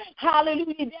God.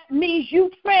 Hallelujah. That means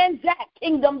you transact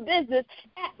kingdom business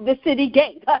at the city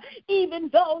gate. Even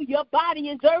though your body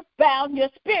is earthbound, your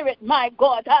spirit, my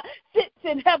God, sits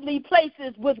in heavenly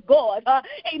places with God.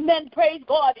 Amen. Praise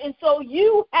God. And so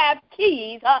you have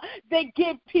keys that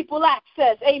give people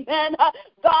access. Amen.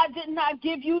 God did not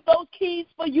give you those keys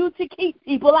for you to keep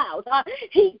people out.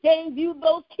 He gave you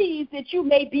those keys that you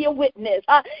may be a witness.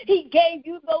 He gave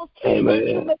you those keys that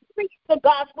you may preach the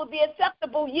gospel, the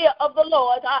acceptable year of the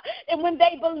Lord. And when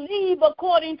they believe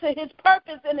according to his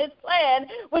purpose and his plan,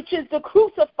 which is the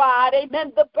crucified,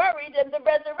 amen, the buried and the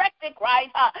resurrected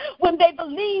Christ, when they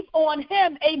believe on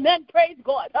him, amen, praise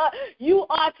God, you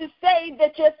are to say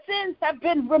that your sins have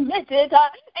been remitted,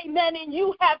 amen, and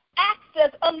you have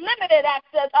access, unlimited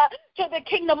access to the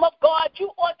kingdom of God.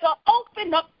 You ought to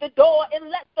open up the door and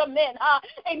let them in.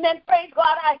 Amen. Praise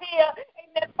God. I hear,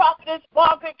 amen, Prophetess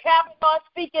Margaret Kavanaugh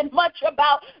speaking much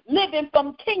about living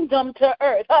from kingdom to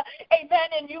earth. Amen.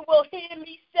 And you will hear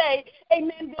me say,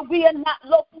 amen, that we are not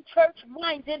local church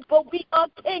minded, but we are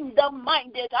kingdom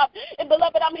minded. And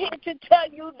beloved, I'm here to tell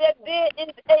you that there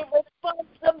is a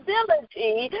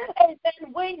responsibility,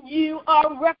 amen, when you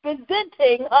are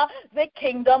representing the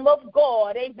kingdom of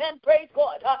God. Amen. Praise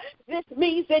God. This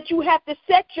means that you have to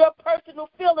set your personal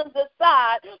feelings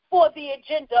aside for the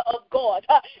agenda of God.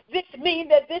 This means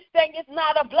that this thing is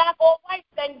not a black or white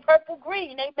thing, purple,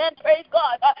 green. Amen. Praise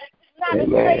God. It's not a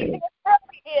straight hair,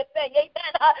 curly hair thing.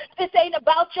 Amen. This ain't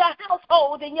about your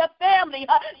household and your family.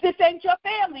 This ain't your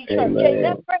family church.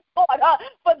 Amen. Praise God.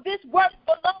 For this work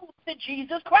belongs to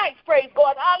Jesus Christ. Praise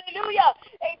God. Hallelujah.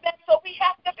 Amen. So we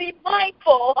have to be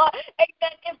mindful.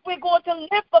 Amen. If we're going to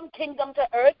live from kingdom to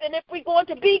earth, and if we're going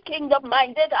to be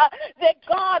kingdom-minded, that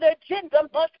God's agenda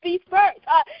must be first.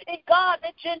 And God's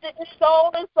agenda is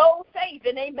soul and soul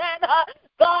saving. Amen.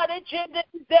 God's agenda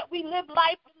is that we live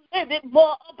life and live it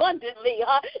more abundantly.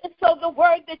 And so the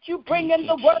word that you bring and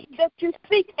the word that you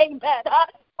speak, amen,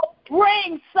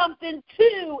 bring something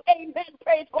to, amen,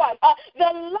 praise God, the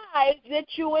lives that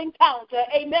you encounter.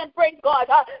 Amen, praise God.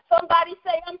 Somebody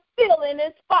say, I'm feeling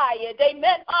inspired.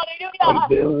 Amen, hallelujah. I'm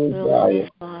feeling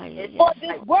inspired. For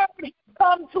this word has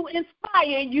come to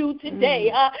inspire you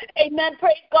today. Amen,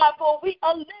 praise God. For we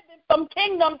are living from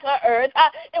kingdom to earth,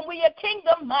 and we are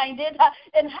kingdom-minded.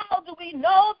 And how do we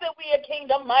know that we are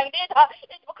kingdom-minded?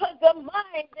 It's because the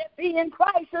mind that be in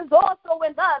Christ is also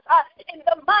in us. And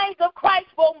the mind of Christ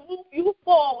will move you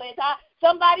forward.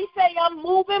 Somebody say, I'm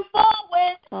moving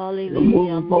forward.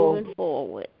 Hallelujah. I'm moving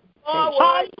forward.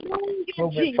 Hallelujah,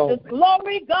 Jesus.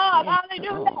 Glory God. Yes,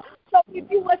 hallelujah. God. So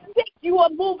if you are sick, you are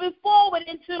moving forward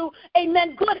into,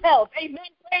 amen, good health. Amen,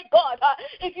 praise God.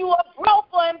 If you are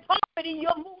broke or in poverty,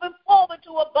 you're moving forward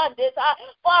to abundance.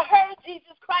 For I heard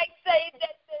Jesus Christ say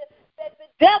that the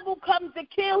devil comes to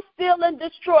kill, steal, and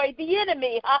destroy the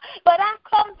enemy. But I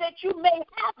come that you may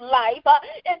have life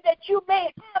and that you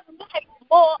may have life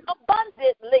more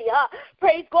abundantly.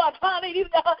 Praise God. Hallelujah.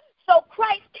 So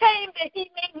Christ came that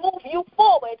he may move you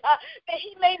forward, that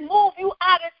he may move you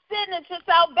out of sin into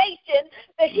salvation,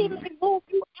 that he may move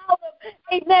you out of,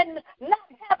 amen, not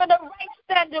having a right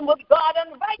standing with God,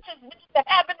 unrighteousness to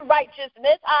having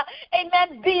righteousness,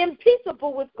 amen, being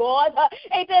peaceable with God,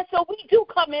 amen. So we do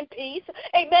come in peace,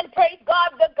 amen, praise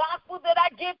God. The gospel that I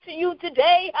give to you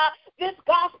today, this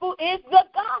gospel is the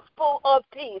gospel of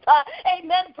peace,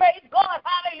 amen, praise God,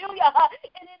 hallelujah,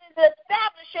 and it is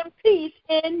establishing peace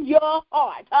in your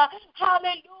heart.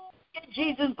 Hallelujah,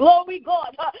 Jesus. Glory,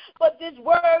 God. But this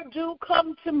word do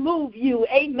come to move you.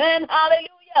 Amen.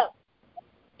 Hallelujah.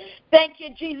 Thank you,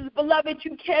 Jesus. Beloved,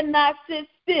 you cannot sit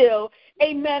still.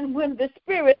 Amen. When the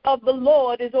Spirit of the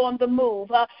Lord is on the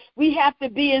move. We have to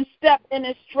be in step and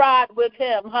in stride with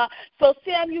him. So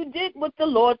Samuel did what the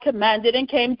Lord commanded and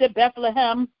came to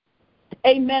Bethlehem.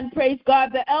 Amen. Praise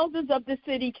God. The elders of the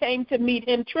city came to meet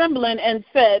him trembling and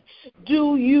said,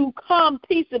 do you come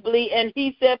peaceably? And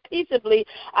he said, peaceably,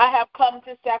 I have come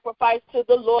to sacrifice to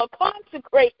the Lord.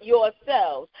 Consecrate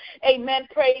yourselves. Amen.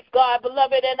 Praise God,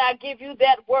 beloved. And I give you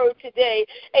that word today.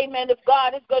 Amen. If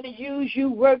God is going to use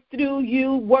you, work through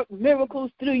you, work miracles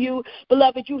through you,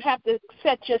 beloved, you have to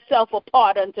set yourself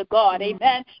apart unto God.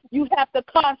 Amen. You have to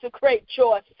consecrate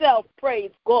yourself.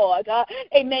 Praise God.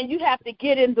 Amen. You have to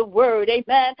get in the word.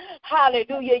 Amen.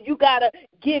 Hallelujah. You got to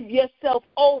give yourself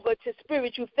over to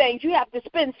spiritual things. You have to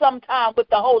spend some time with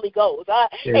the Holy Ghost.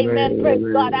 Amen. Praise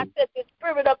God. I said the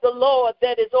Spirit of the Lord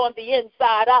that is on the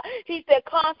inside. He said,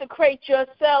 consecrate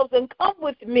yourselves and come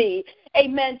with me.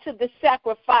 Amen. To the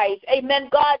sacrifice. Amen.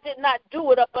 God did not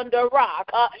do it up under a rock.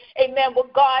 Amen.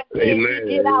 What God did,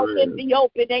 he did out in the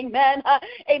open. Amen.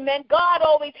 Amen. God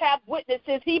always have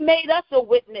witnesses. He made us a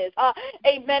witness.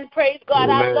 Amen. Praise God.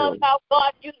 Amen. I love how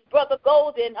God used Brother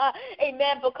Golden.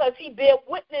 Amen. Because he bear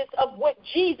witness of what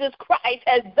Jesus Christ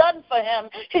has done for him.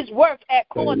 His work at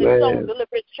Cornerstone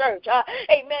Deliverance Church.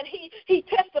 Amen. He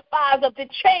testifies of the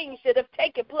change that have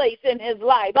taken place in his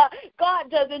life. God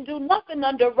doesn't do nothing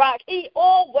under rock. He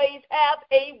always have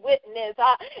a witness.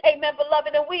 Amen,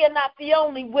 beloved. And we are not the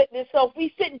only witness. So if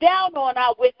we sit down on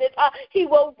our witness, he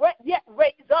will yet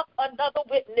raise up another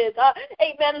witness.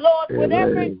 Amen, Lord.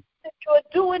 Whatever that you're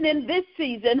doing in this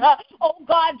season, oh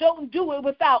God, don't do it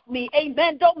without me.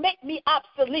 Amen. Don't make me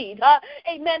obsolete.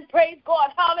 Amen. Praise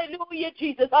God. Hallelujah,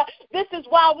 Jesus. This is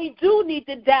why we do need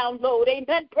to download.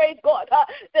 Amen. Praise God.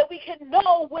 That we can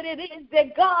know what it is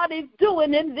that God is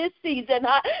doing in this season.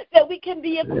 That we can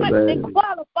be equipped and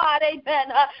qualified.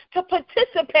 Amen. To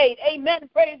participate. Amen.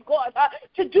 Praise God.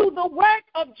 To do the work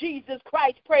of Jesus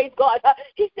Christ. Praise God.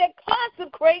 He said,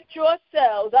 consecrate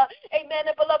yourselves. Amen.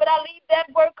 And beloved, I leave that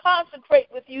word consecrate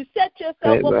with you. Set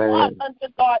yourself apart unto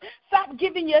God. Stop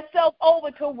giving yourself over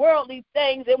to worldly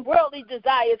things and worldly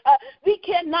desires. We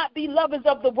cannot be lovers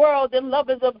of the world and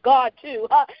lovers of God too.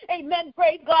 Amen.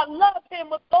 Praise God. Love him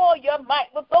with all your might,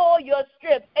 with all your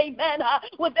strength. Amen.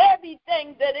 With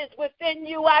everything that is within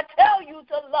you. I tell you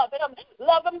to love him.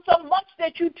 Love him so much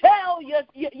that you tell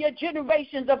your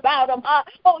generations about him.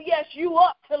 Oh, yes, you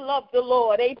ought to love the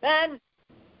Lord. Amen.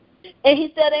 And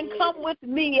he said, and come with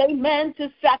me, amen,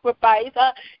 to sacrifice.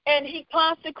 And he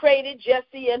consecrated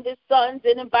Jesse and his sons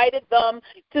and invited them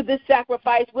to the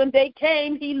sacrifice. When they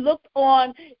came, he looked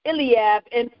on Eliab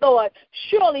and thought,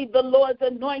 surely the Lord's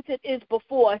anointed is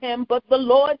before him. But the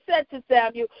Lord said to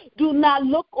Samuel, do not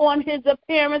look on his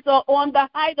appearance or on the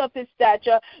height of his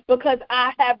stature, because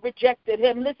I have rejected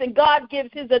him. Listen, God gives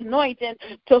his anointing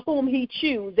to whom he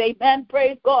chooses. Amen.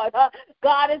 Praise God.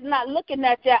 God is not looking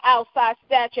at your outside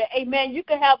stature. Amen. You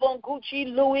can have on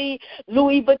Gucci, Louis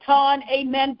Vuitton,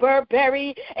 amen,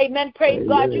 Burberry, amen, praise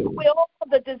God. You can wear all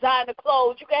the designer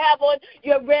clothes. You can have on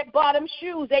your red bottom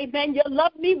shoes, amen, your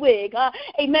Love Me wig,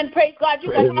 amen, praise God.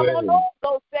 You can have on all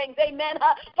those things, amen,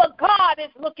 but God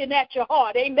is looking at your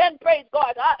heart, amen, praise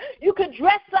God. You can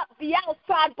dress up the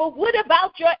outside, but what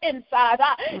about your inside?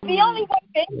 The only way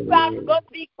the inside is going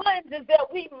to be cleansed is that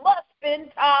we must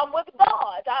spend time with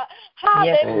God.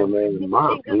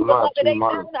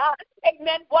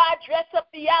 Amen. Why dress up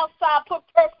the outside, put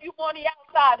perfume on the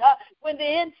outside when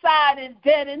the inside is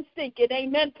dead and stinking?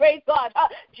 Amen. Praise God.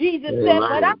 Jesus said,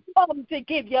 but I come to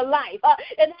give you life,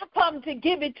 and I come to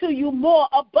give it to you more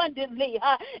abundantly.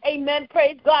 Amen.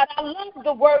 Praise God. I love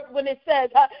the word when it says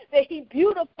that he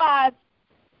beautifies.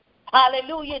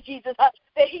 Hallelujah, Jesus,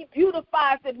 that he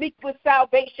beautifies the meek with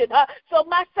salvation. So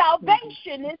my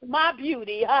salvation is my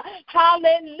beauty.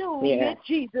 Hallelujah,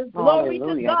 Jesus. Glory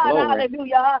to God.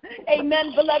 Hallelujah.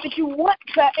 Amen, beloved. You want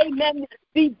to, amen,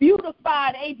 be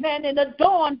beautified, amen, and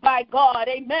adorned by God.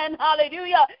 Amen.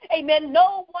 Hallelujah. Amen.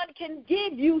 No one can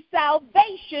give you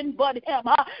salvation but him.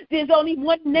 There's only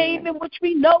one name in which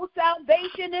we know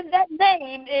salvation, and that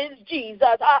name is Jesus.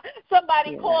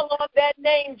 Somebody call on that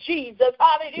name, Jesus.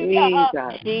 Hallelujah.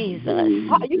 Jesus.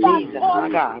 You got to call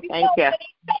God.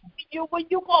 Thank you when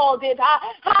you called it.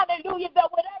 Hallelujah. That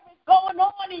whatever is going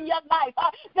on in your life,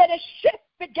 that a shift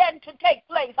began to take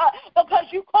place because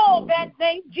you called that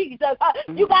name Jesus.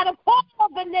 You got to call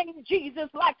the name Jesus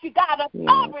like you got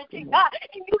authority.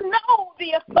 And you know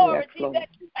the authority that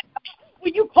you have.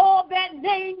 When you call that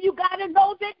name, you got to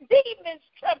know that demons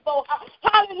tremble.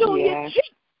 Hallelujah.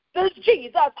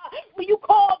 Jesus. When you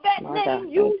call that name,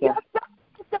 you yourself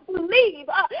to believe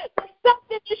that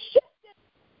something is shifting in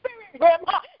the spirit realm,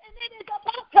 and it is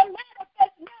about to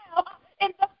manifest now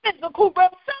in the physical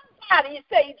realm. Somebody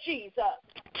say Jesus.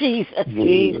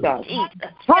 Jesus.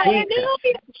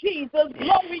 Hallelujah, Jesus.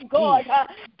 Glory, God.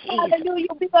 Hallelujah.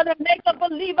 We're going to make a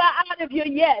believer out of you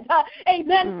yet.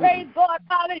 Amen. Praise God.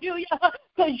 Hallelujah.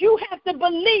 Because you have to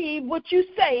believe what you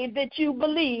say that you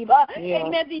believe.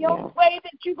 Amen. The only way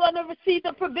that you're going to receive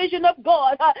the provision of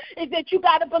God is that you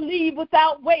got to believe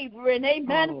without wavering.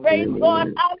 Amen. Praise God.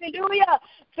 Hallelujah.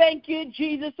 Thank you,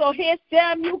 Jesus. So here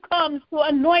Samuel comes to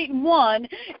anoint one.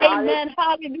 Amen.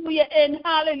 Hallelujah. And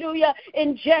hallelujah.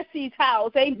 In Jesse's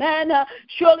house. Amen.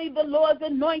 Surely the Lord's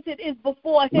anointed is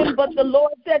before him, but the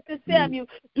Lord said to Samuel,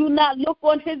 do not look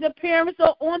on his appearance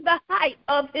or on the height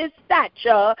of his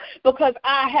stature, because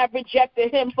I have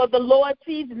rejected him. For the Lord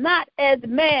sees not as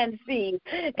man sees.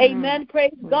 Amen.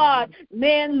 Praise God.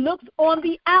 Man looks on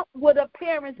the outward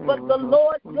appearance, but the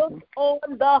Lord looks on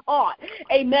the heart.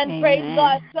 Amen. Praise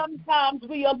God. Sometimes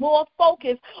we are more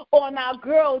focused on our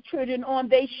girl children, on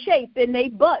their shape and their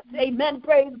butts. Amen.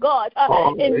 Praise God.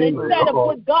 Instead of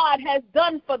what God has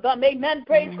done for them. Amen.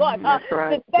 Praise God.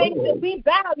 The things that we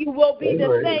value will be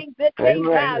the things that they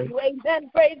value. Amen.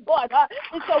 Praise God.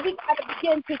 And so we got to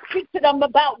begin to speak to them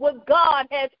about what God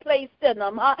has placed in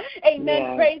them.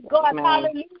 Amen. Praise God.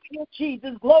 Hallelujah,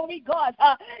 Jesus. Glory God.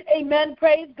 Amen.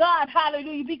 Praise God.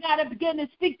 Hallelujah. We got to begin to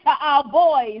speak to our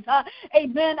boys.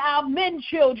 Amen. Our men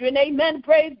children. Amen.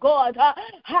 Praise God.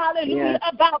 Hallelujah.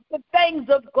 About the things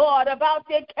of God, about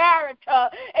their character.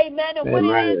 Amen. And what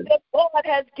it is that God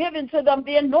has given to them,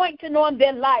 the anointing on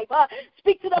their life.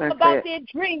 Speak to them about their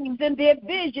dreams and their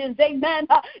visions. Amen.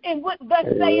 And what thus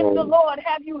saith the Lord.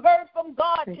 Have you heard from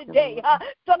God today?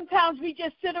 Sometimes we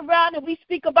just sit around and we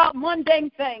speak about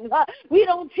mundane things. We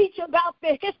don't teach about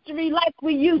the history like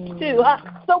we used to.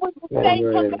 So when the saints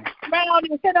come around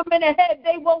and hit them in the head,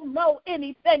 they won't know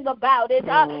anything about it.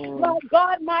 My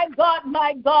God, my God,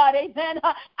 my God. Amen.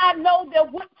 I know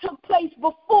that what took place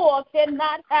before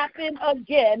cannot happen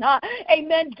again.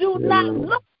 Amen. Do not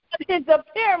look at his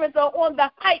appearance or on the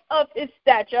height of his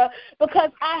stature, because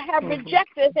I have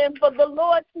rejected him. For the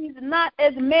Lord sees not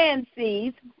as man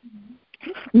sees.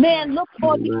 Man looks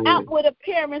on the outward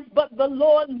appearance, but the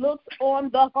Lord looks on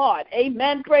the heart.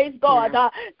 Amen. Praise God.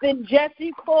 Then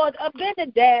Jesse called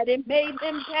Abinadab and made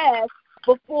him pass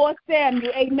before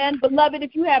Samuel. Amen. Beloved,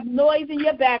 if you have noise in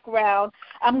your background,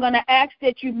 I'm going to ask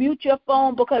that you mute your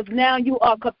phone, because now you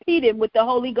are competing with the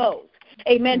Holy Ghost.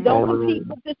 Amen. Don't compete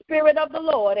with the Spirit of the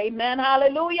Lord. Amen.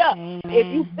 Hallelujah. Amen.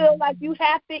 If you feel like you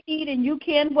have to eat and you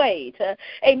can't wait,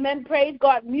 amen, praise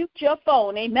God, mute your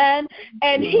phone. Amen.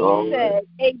 And he said,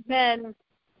 amen,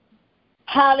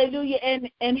 hallelujah,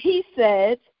 and he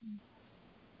said,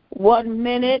 1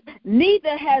 minute,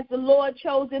 neither has the Lord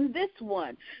chosen this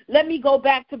one. Let me go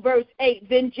back to verse 8.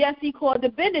 Then Jesse called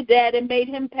Abinadab and made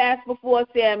him pass before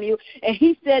Samuel. And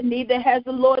he said, neither has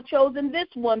the Lord chosen this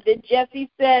one. Then Jesse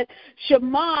said,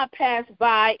 Shammah passed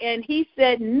by. And he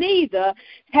said, neither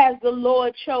has the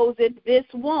Lord chosen this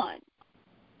one.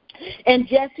 And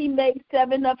Jesse made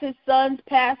 7 of his sons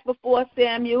pass before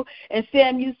Samuel. And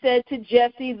Samuel said to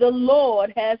Jesse, the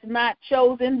Lord has not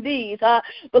chosen these.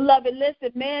 Beloved,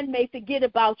 listen, man may forget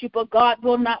about you, but God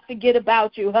will not forget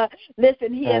about you.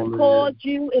 Listen, he has called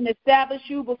you and established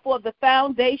you before the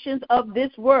foundations of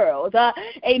this world.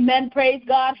 Amen. Praise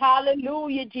God.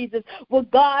 Hallelujah, Jesus.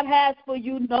 What God has for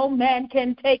you, no man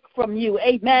can take from you.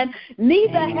 Amen.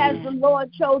 Neither has the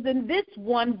Lord chosen this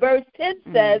one. Verse 10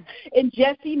 says, and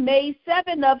Jesse made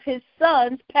 7 of his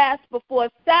sons pass before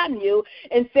Samuel,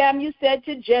 and Samuel said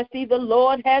to Jesse, the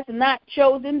Lord has not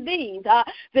chosen these.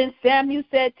 Then Samuel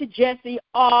said to Jesse,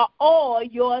 are all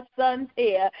your sons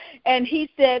here? And he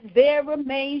said, there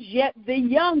remains yet the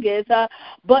youngest,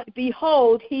 but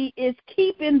behold, he is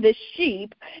keeping the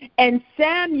sheep. And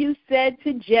Samuel said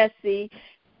to Jesse,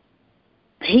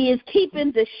 he is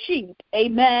keeping the sheep.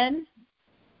 Amen.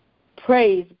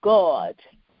 Praise God.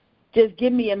 Just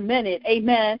give me a minute.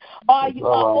 Amen. Are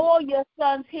all your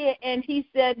sons here? And he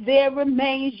said, there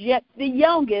remains yet the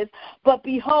youngest, but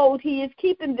behold, he is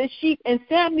keeping the sheep. And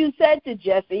Samuel said to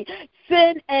Jesse,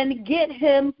 send and get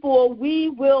him, for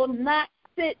we will not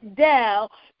sit down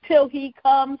till he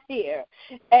comes here.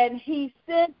 And he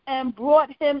sent and brought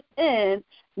him in.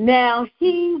 Now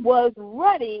he was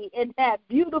ruddy and had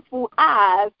beautiful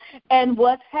eyes and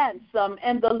was handsome.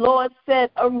 And the Lord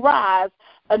said, arise,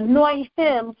 anoint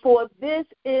him, for this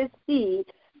is he.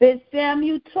 Then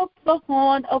Samuel took the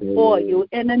horn of oil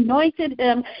and anointed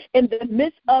him in the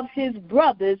midst of his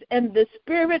brothers, and the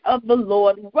Spirit of the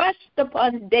Lord rushed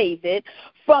upon David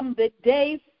from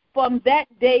that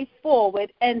day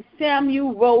forward, and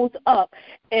Samuel rose up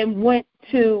and went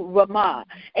to Ramah.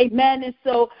 Amen. And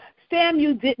so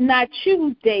Samuel did not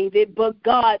choose David, but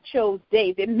God chose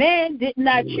David. Man did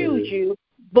not choose you,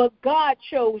 but God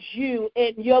chose you.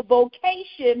 In your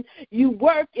vocation, you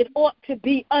work, it ought to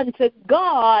be unto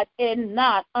God and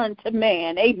not unto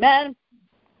man. Amen.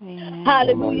 Amen.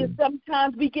 Hallelujah.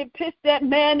 Sometimes we get pissed at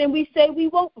man and we say we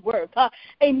won't work.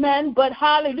 Amen. But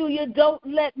hallelujah, don't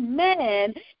let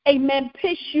man, amen,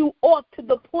 piss you off to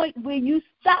the point where you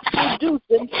stop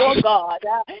producing for God.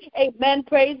 Amen.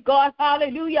 Praise God.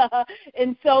 Hallelujah.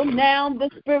 And so now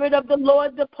the Spirit of the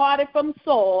Lord departed from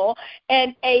Saul,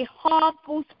 and a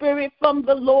harmful spirit from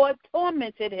the Lord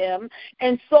tormented him.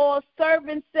 And Saul's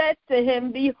servant said to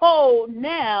him, behold,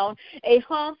 now a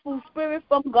harmful spirit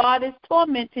from God is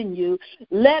tormenting you.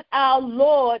 Let our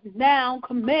Lord now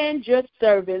command your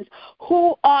servants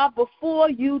who are before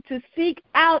you to seek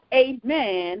out a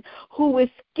man who is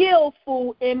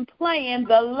skillful in playing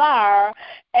the lyre,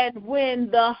 and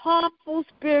when the harmful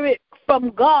spirit from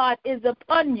God is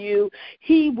upon you,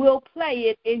 he will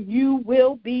play it and you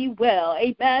will be well.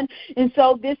 Amen. And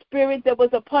so this spirit that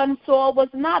was upon Saul was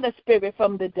not a spirit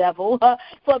from the devil,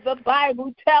 for the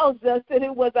Bible tells us that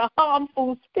it was a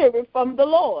harmful spirit from the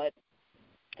Lord.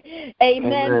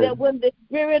 Amen. That when the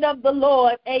Spirit of the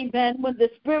Lord, amen, when the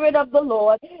Spirit of the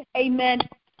Lord, amen,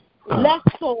 left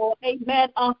Saul, amen,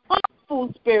 a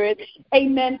harmful spirit,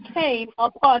 amen, came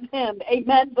upon him.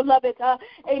 Amen, beloved.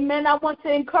 Amen. I want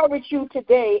to encourage you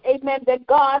today, amen, that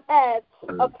God has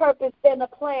a purpose and a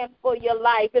plan for your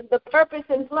life. And the purpose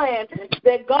and plan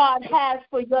that God has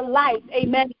for your life,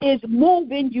 amen, is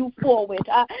moving you forward.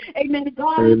 Amen.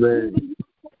 God is moving you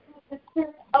the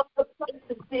spirit of the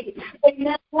prophecy.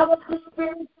 Amen. What the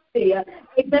spirit fear.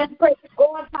 Amen. Praise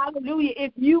God. Hallelujah.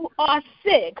 If you are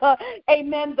sick,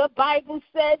 amen, the Bible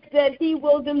says that he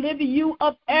will deliver you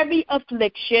of every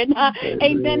affliction.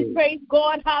 Amen. Praise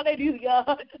God. Hallelujah.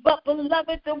 But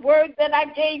beloved, the word that I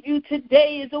gave you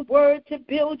today is a word to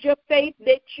build your faith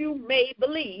that you may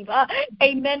believe.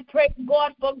 Amen. Praise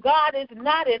God. For God is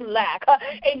not in lack.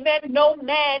 Amen. No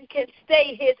man can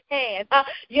stay his hand.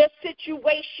 Your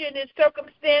situation and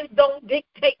circumstance don't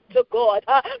dictate to God.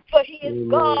 For he is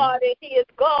God and he is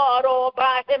God all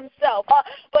by himself.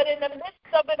 But in the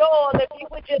midst of it all, if you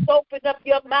would just open up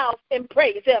your mouth and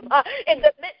praise him. In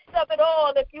the midst of it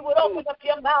all, if you would open up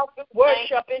your mouth and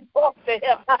worship and talk to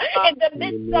him. In the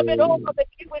midst of it all, if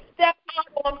you would step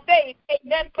out on faith,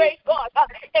 amen, praise God,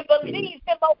 and believe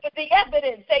him over the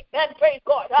evidence, amen, praise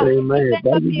God. Amen.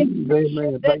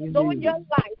 That's on your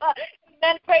life.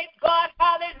 Amen, praise God,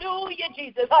 hallelujah,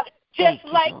 Jesus. Just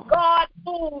like God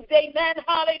moved, amen,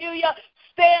 hallelujah,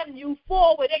 stand you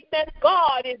forward, amen.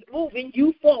 God is moving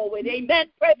you forward, amen,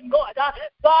 praise God.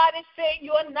 God is saying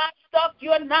you're not stuck,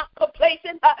 you're not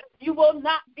complacent, you will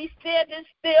not be standing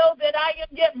still, that I am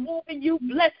yet moving you,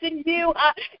 blessing you,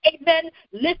 amen,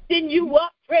 lifting you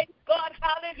up, praise God,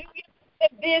 hallelujah.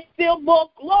 And there's still more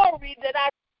glory that I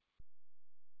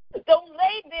don't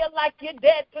lay there like you're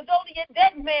dead, because only a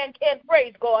dead man can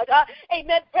praise God.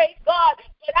 Amen, praise God.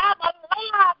 But I'm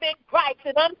alive in Christ,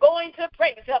 and I'm going to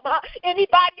praise him.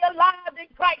 Anybody alive in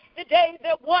Christ today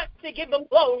that wants to give him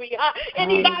glory?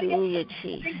 Anybody alive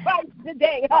in Christ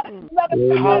today?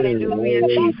 Hallelujah,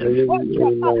 Jesus.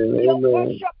 Your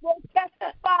worship will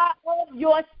testify of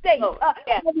your state.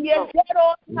 Whether you're dead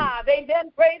or alive.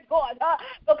 Amen, praise God.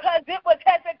 Because it was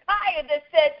Hezekiah that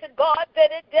said to God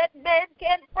that a dead man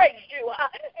can praise you.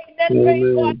 Amen,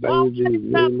 praise God. God is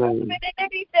not moving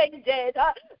anything dead.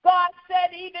 God said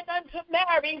even unto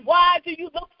Mary, why do you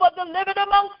look for the living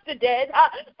amongst the dead?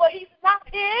 For he's not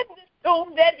in this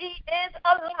tomb, that he is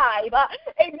alive.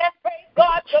 Amen, praise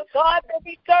God. The God that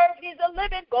we serve, he's a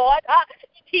living God.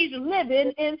 He's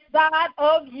living inside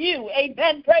of you.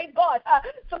 Amen. Praise God.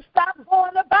 So stop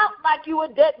going about like you a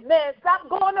dead man. Stop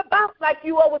going about like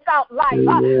you are without life.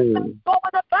 Stop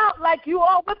going about like you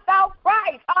are without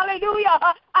Christ. Hallelujah.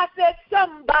 I said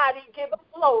somebody give him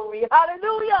glory.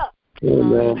 Hallelujah.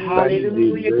 Amen.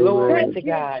 Hallelujah. Glory to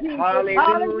God.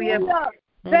 Hallelujah.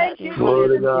 Thank you,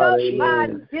 Jesus.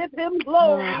 Somebody give him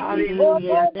glory.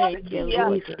 Hallelujah. Thank you,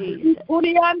 Lord Jesus.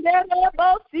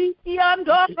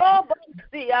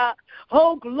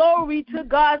 Oh, glory to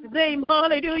God's name.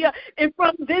 Hallelujah. And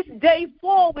from this day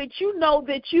forward, you know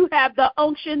that you have the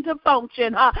unction to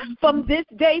function. From this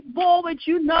day forward,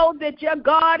 you know that your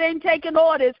God ain't taking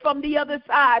orders from the other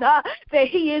side. That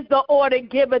he is the order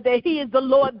giver, that he is the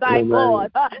Lord thy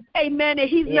God. Amen. And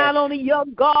he's not only your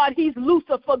God, he's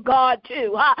Lucifer God too.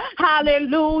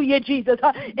 Hallelujah, Jesus.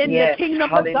 In the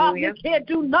kingdom of God, you can't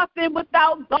do nothing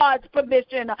without God's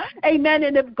permission. Amen.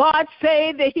 And if God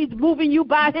say that he's moving you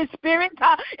by his spirit,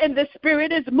 and the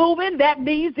spirit is moving, that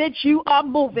means that you are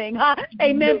moving.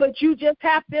 Amen. But you just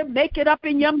have to make it up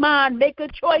in your mind. Make a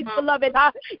choice, beloved.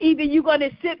 Either you're going to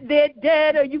sit there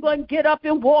dead, or you're going to get up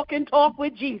and walk and talk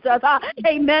with Jesus.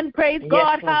 Amen. Praise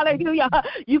God. Hallelujah.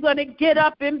 You're going to get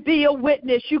up and be a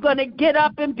witness. You're going to get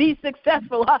up and be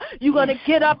successful. You're going to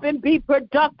get up and be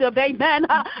productive. Amen.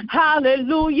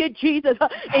 Hallelujah, Jesus.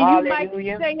 And you might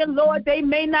be saying, Lord, they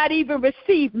may not even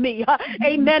receive me.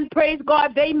 Amen. Praise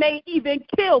God. They may even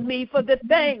kill me for the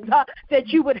things that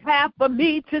you would have for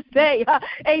me to say.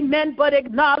 Amen. But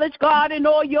acknowledge God in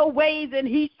all your ways, and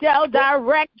he shall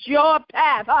direct your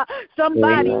path.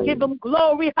 Somebody give him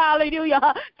glory. Hallelujah.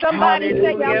 Somebody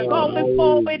say, I'm going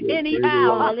forward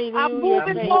anyhow. I'm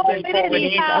moving forward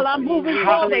anyhow. I'm moving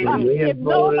forward. If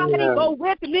nobody go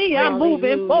with me, I'm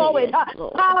moving forward.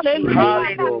 Hallelujah.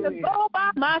 I have to go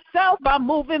by myself. I'm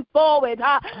moving forward.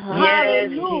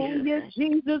 Hallelujah,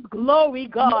 Jesus. Glory,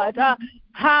 God.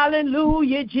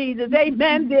 Hallelujah, Jesus.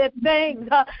 Amen. There are things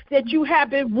that you have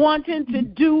been wanting to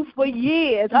do for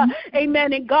years.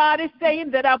 Amen. And God is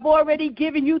saying that I've already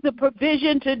given you the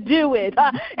provision to do it.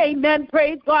 Amen.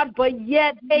 Praise God. But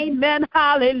yet, amen.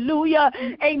 Hallelujah.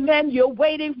 Amen. You're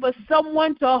waiting for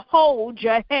someone to hold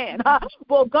your hand.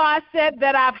 Well, God said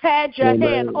that I've had your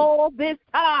hand all this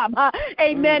time.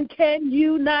 Amen. Can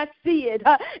you not see it?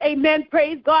 Amen.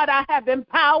 Praise God. I have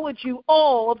empowered you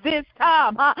all this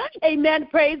time. Amen.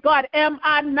 Praise God. Am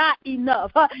I not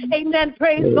enough? Amen.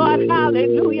 Praise God.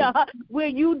 Hallelujah. Will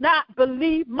you not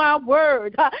believe my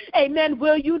word? Amen.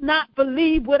 Will you not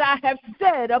believe what I have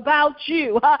said about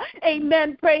you?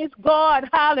 Amen. Praise God.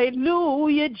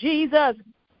 Hallelujah, Jesus.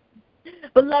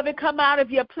 Beloved, come out of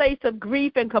your place of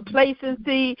grief and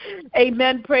complacency.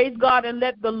 Amen. Praise God, and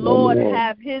let the Lord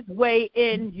have his way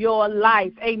in your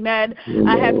life. Amen.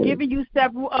 I have given you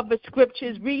several of the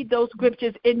scriptures. Read those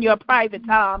scriptures in your private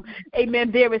time.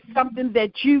 Amen. There is something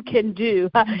that you can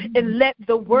do, and let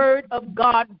the word of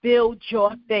God build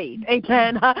your faith.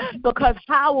 Amen. Because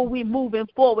how are we moving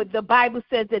forward? The Bible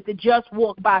says that the just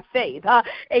walk by faith.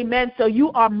 Amen. So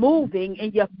you are moving,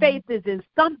 and your faith is in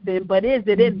something, but is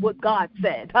it in what God God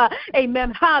said.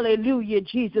 Amen. Hallelujah,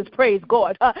 Jesus. Praise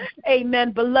God.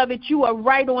 Amen. Beloved, you are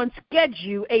right on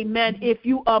schedule. Amen. If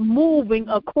you are moving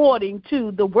according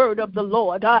to the word of the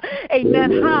Lord.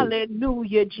 Amen.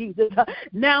 Hallelujah, Jesus.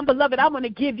 Now, beloved, I want to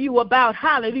give you about,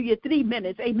 hallelujah, 3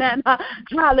 minutes. Amen.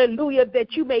 Hallelujah,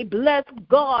 that you may bless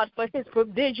God for his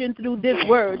provision through this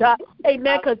word.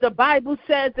 Amen. Because the Bible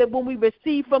says that when we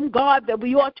receive from God, that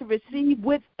we ought to receive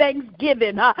with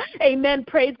thanksgiving. Amen.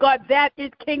 Praise God. That is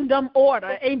kingdom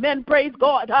order. Amen. Praise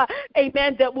God.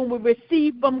 Amen. That when we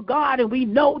receive from God and we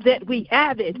know that we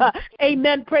have it.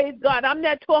 Amen. Praise God. I'm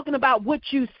not talking about what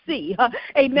you see.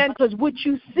 Amen. Because what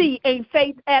you see ain't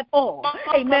faith at all.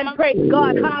 Amen. Praise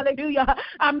God. Hallelujah.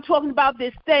 I'm talking about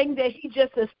this thing that he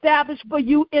just established for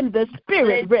you in the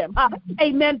spirit realm.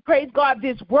 Amen. Praise God.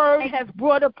 This word has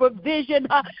brought a provision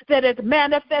that is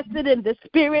manifested in the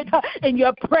spirit, and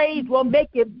your praise will make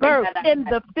it birth in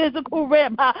the physical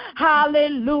realm.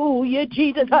 Hallelujah,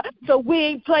 Jesus. So we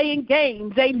ain't playing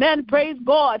games. Amen. Praise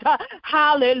God.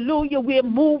 Hallelujah. We're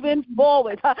moving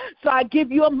forward. So I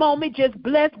give you a moment. Just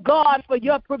bless God for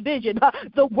your provision.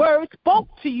 The word spoke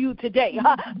to you today.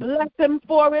 Bless him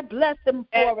for it. Bless him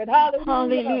for it. Hallelujah.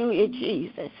 Hallelujah,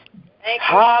 Jesus.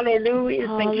 Hallelujah.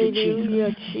 Thank you,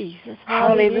 Hallelujah, Jesus. Jesus.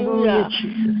 Hallelujah,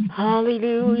 Jesus.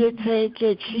 Hallelujah. Thank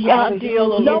you, Jesus. No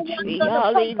one's going to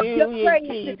pump up your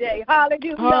praise today.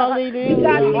 Hallelujah. You got to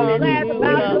be glad about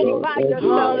it all by yourself. You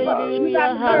got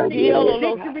to learn to get the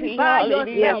victory by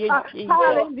yourself.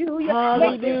 Hallelujah.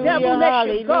 Make the devil let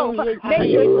you go. Make the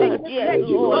sickness let you go.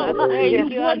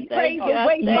 You want praise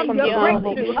away from your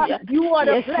breakthrough. You ought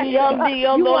to bless him.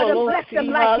 You ought to bless him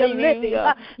like you're living.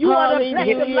 You ought to bless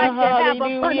him like you have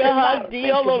abundant life.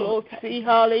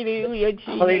 Hallelujah,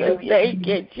 Jesus. Thank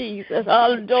you, Jesus.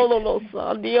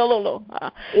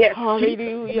 Yes,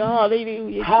 Hallelujah,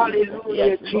 hallelujah, hallelujah,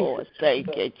 yes, Jesus. Lord. Thank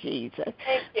you, Jesus.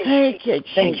 Thank you,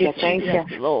 Jesus. Thank you, thank yes,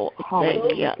 you. Lord.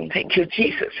 Thank you. Thank you,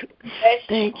 Jesus.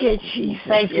 Thank you, Jesus.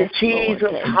 Thank you, yes, Jesus.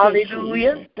 Lord. Thank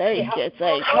Hallelujah. You, thank you,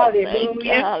 thank you.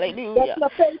 Hallelujah. Hallelujah.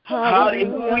 Hallelujah.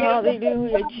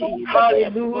 Hallelujah, Jesus.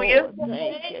 Hallelujah.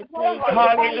 Yes, thank you.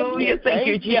 Hallelujah. Thank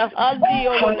you, Jesus.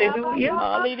 Hallelujah.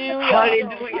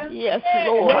 Hallelujah. Yes,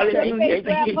 Lord. Hallelujah.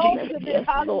 Thank you, Jesus. Yes,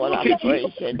 Lord. I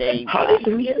praise your name.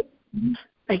 Hallelujah.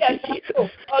 Thank you, Jesus.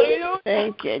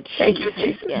 Thank you, Jesus. Thank you,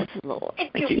 Jesus. Yes, Lord.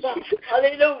 Thank you, Jesus.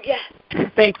 Hallelujah.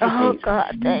 Thank you, Oh, Jesus.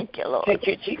 God. Thank you, Lord. Thank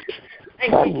you, Jesus.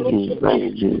 Thank you, Jesus.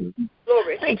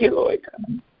 Glory. Thank you, Lord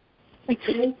God. Thank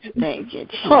you, Jesus. Thank you,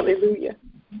 Jesus. Hallelujah.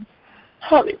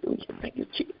 Hallelujah. Thank you,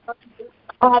 Jesus.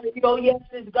 Hallelujah.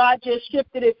 Yes, God just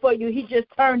shifted it for you. He just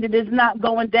turned it. It's not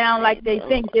going down like they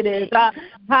think it is.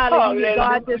 Hallelujah.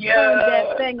 God just turned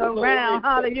that thing around.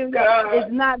 Hallelujah.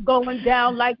 It's not going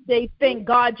down like they think.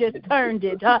 God just turned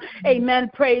it.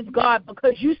 Amen. Praise God.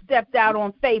 Because you stepped out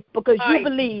on faith. Because you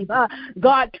believe.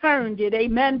 God turned it.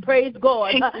 Amen. Praise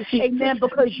God. Amen.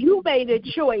 Because you made a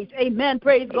choice. Amen.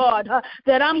 Praise God.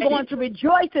 That I'm going to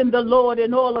rejoice in the Lord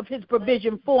and all of his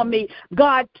provision for me.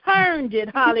 God turned it.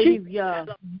 Hallelujah.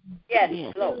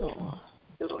 Yes, Lord.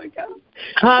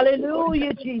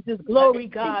 Hallelujah, Jesus. Glory,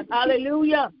 God.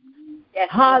 Hallelujah. Yes,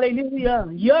 hallelujah.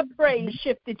 Your praise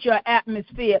shifted your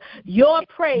atmosphere. Your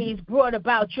praise brought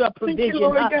about your provision.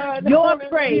 Your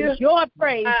praise.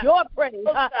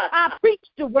 I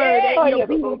preached the word and you're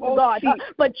obedient to God.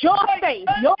 But your faith.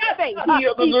 I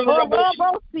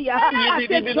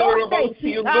said your faith.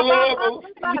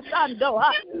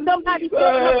 Somebody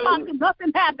said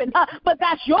nothing happened. But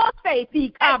that's your faith.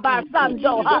 Your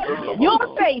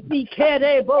faith.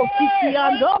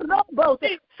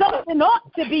 Something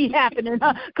ought to be happening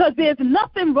because there's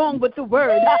nothing wrong with the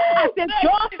word. I said,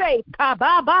 your faith.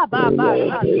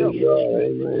 Hallelujah.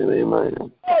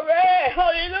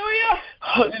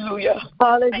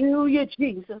 Hallelujah,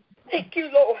 Jesus. Thank you,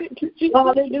 Lord.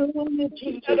 Hallelujah,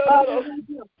 Jesus.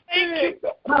 Hallelujah. Thank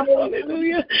you.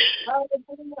 Hallelujah.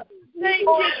 Thank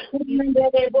you.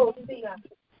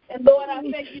 And Lord, I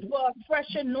thank you for a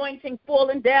fresh anointing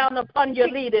falling down upon your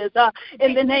leaders.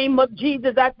 In the name of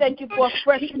Jesus, I thank you for a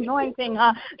fresh anointing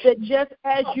that just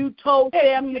as you told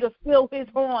Samuel to fill his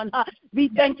horn, we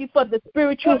thank you for the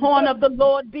spiritual horn of the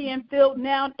Lord being filled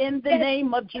now in the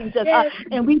name of Jesus.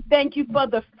 And we thank you for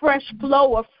the fresh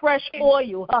flow of fresh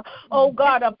oil, oh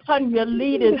God, upon your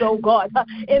leaders, oh God.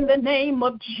 In the name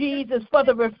of Jesus, for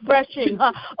the refreshing,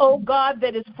 oh God,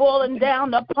 that is falling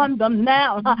down upon them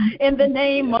now. In the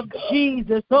name of of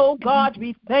Jesus. Oh, God,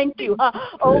 we thank you.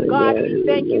 Oh, God, we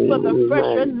thank you for the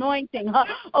fresh anointing.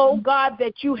 Oh, God,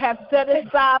 that you have set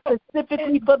aside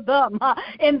specifically for them.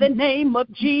 In the name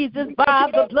of Jesus, by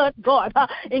the blood, God.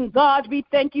 And, God, we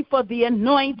thank you for the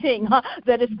anointing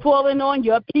that is falling on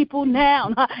your people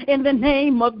now. In the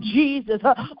name of Jesus.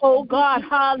 Oh, God,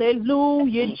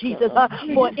 hallelujah, Jesus.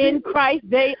 For in Christ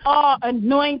they are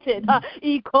anointed.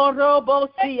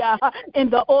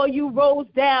 And the oil rolls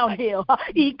downhill.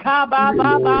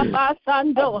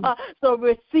 So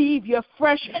receive your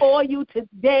fresh oil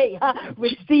today.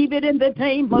 Receive it in the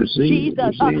name of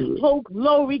Jesus. Oh,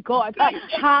 glory, God.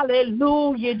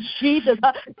 Hallelujah, Jesus.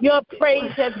 Your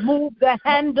praise has moved the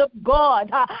hand of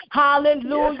God.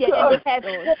 Hallelujah. And it has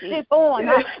tipped his horn.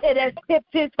 It has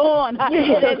tipped his horn.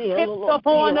 It has tipped the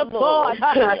horn of God.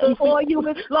 The oil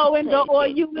is flowing. The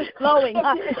oil is flowing.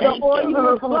 The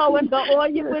oil is flowing. The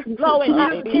oil is flowing.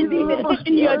 It's even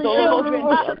hitting your children.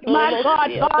 My God,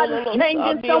 God is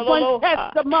changing someone's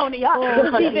testimony.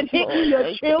 It's even hitting your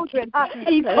children.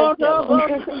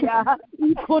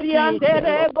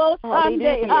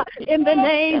 In the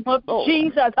name of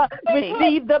Jesus,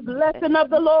 receive the blessing of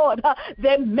the Lord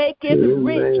that maketh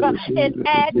rich and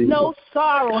add no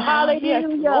sorrow.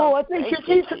 Hallelujah. Thank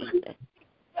you, Jesus.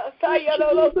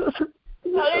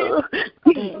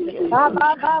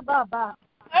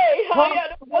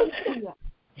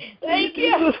 Thank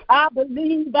you. I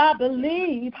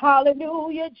believe.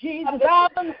 Hallelujah, Jesus. I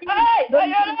believe.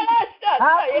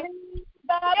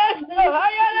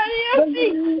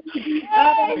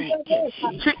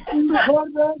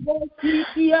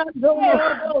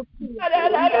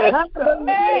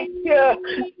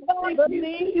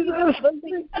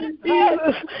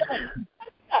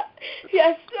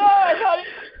 Yes, Lord.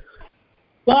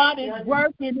 God is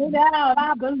working it out.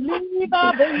 I believe.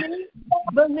 Hallelujah.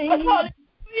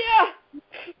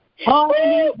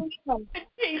 Hallelujah.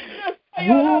 Jesus.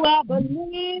 Oh, I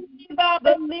believe,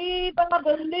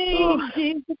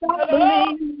 Jesus, I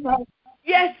believe.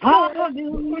 Yes,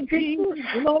 hallelujah, Jesus,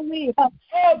 glory. Oh,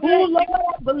 Lord, I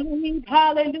believe,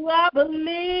 hallelujah,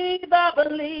 I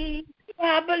believe.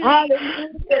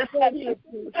 Hallelujah.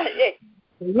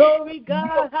 Glory,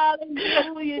 God,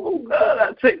 hallelujah. Oh, God,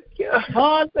 I thank you.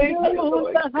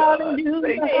 Hallelujah,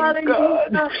 hallelujah.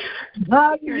 Hallelujah.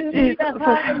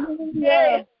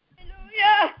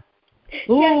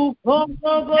 Oh,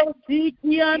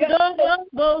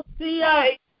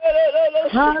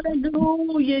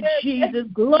 hallelujah, Jesus.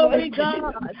 Glory,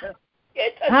 God.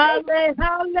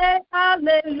 Hallelujah.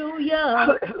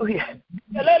 Hallelujah.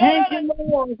 Thank you,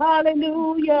 Lord.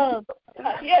 Hallelujah.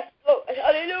 Yes, Lord.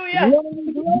 Hallelujah.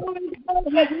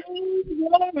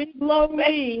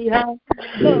 Glory.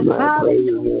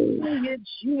 Hallelujah,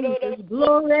 Jesus.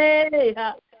 Glory.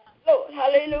 Lord,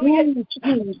 hallelujah.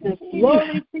 Jesus.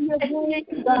 Glory to your name,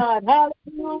 God.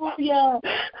 Hallelujah.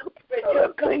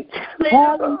 Thank you.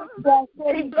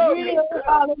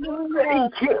 Hallelujah.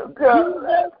 Thank you, God.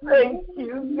 Thank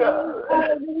you, God.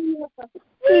 Hallelujah.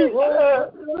 Thank you,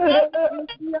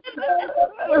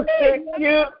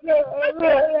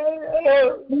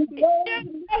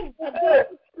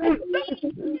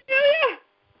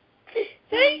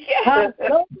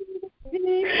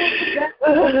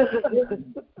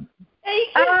 Thank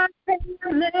you. I can't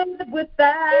live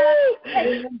without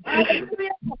him.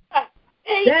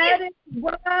 That is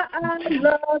why I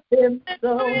love him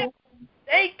so.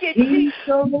 Thank you, He's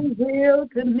so real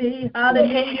to me.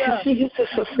 Hallelujah. Thank you,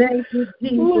 Jesus. Thank you,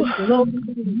 Jesus.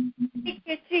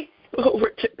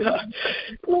 Glory to God.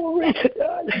 Glory to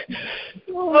God.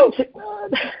 Glory to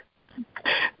God.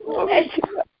 Glory to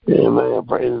God. Amen.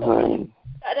 Praise His name.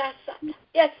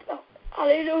 Yes, Lord.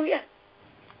 Hallelujah.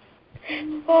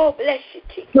 Oh, bless you,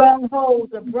 Jesus.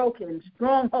 Strongholds are broken.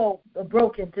 Strongholds are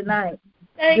broken tonight.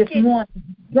 Thank this you. morning.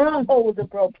 Strongholds are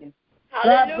broken.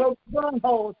 Hallelujah. God broke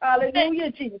strongholds.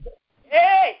 Hallelujah, Jesus.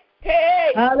 Hey.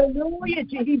 Hallelujah,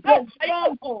 Jesus. He broke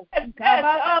strongholds. Hey,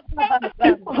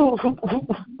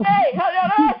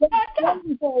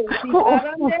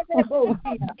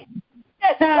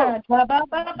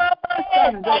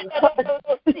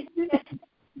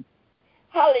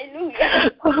 hallelujah.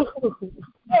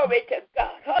 Glory to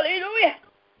God. Hallelujah.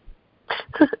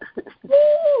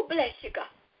 Oh, bless you, God.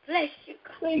 Bless you,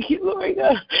 God. Thank you, Lord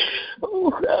God. Oh,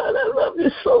 God, I love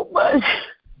you so much.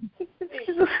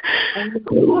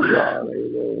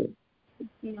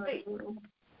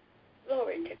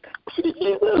 Glory to God.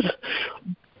 Jesus.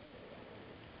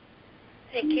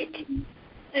 Thank you, Jesus.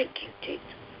 Thank you,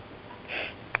 Jesus.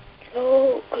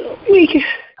 Oh, glory.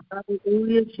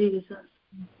 Hallelujah, Jesus.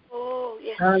 Oh,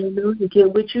 yes. Hallelujah.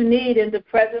 Get what you need in the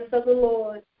presence of the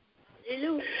Lord.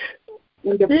 Hallelujah.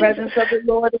 In the presence of the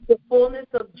Lord is the fullness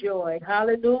of joy.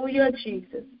 Hallelujah,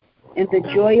 Jesus. And the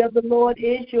joy of the Lord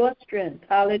is your strength.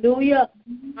 Hallelujah.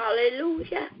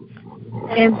 Hallelujah.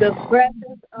 In the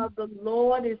presence of the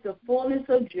Lord is the fullness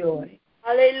of joy.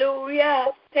 Hallelujah.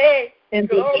 Hey, and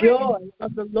the joy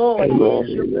of the Lord is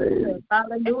your strength.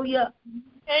 Hallelujah.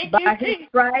 By His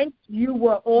stripes, you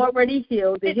were already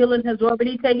healed. The healing has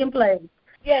already taken place.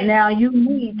 Yes. Now you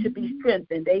need to be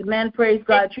strengthened. Amen. Praise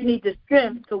God. You need the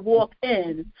strength to walk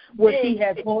in what He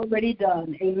has already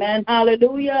done. Amen.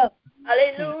 Hallelujah.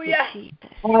 Hallelujah.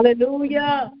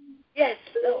 Hallelujah. Yes,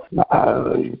 Lord.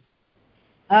 Hallelujah.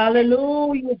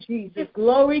 Hallelujah, Jesus.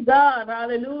 Glory God.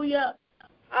 Hallelujah.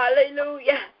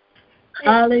 Hallelujah.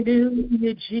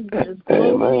 Hallelujah, Jesus.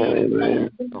 Glory. Amen.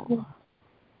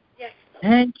 Yes, Lord.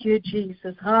 Thank you,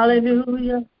 Jesus.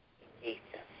 Hallelujah. Jesus.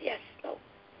 Yes, Lord.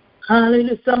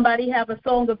 Hallelujah. Somebody have a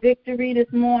song of victory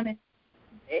this morning.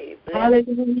 Amen.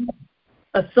 Hallelujah.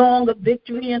 A song of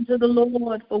victory unto the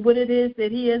Lord for what it is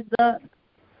that He has done.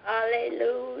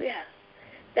 Hallelujah.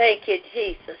 Thank you,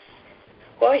 Jesus.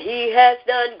 For He has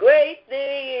done great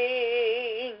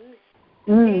things.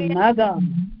 My God.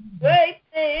 Great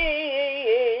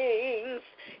things.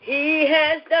 He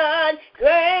has done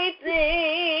great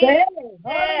things.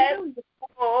 Hallelujah.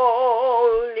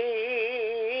 Holy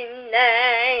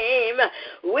name.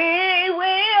 We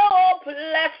will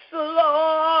bless the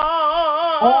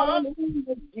Lord.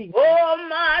 Hallelujah, Jesus. Oh,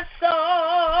 my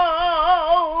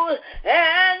soul,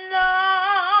 and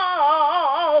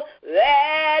all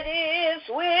that is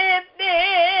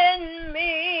within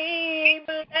me,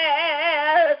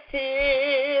 bless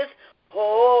His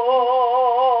holy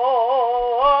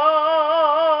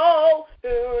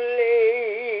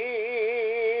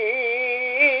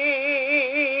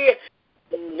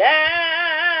name.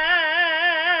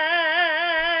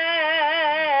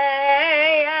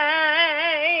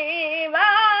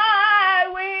 I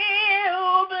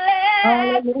will bless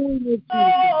Hallelujah, the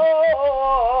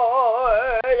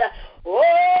Lord.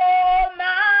 Oh,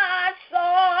 my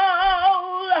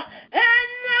soul,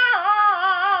 and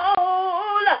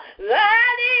all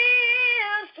that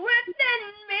is within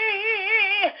me.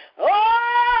 Oh,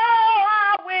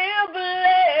 I will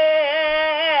bless.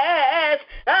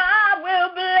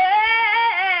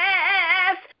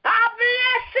 I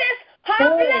bless His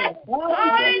holy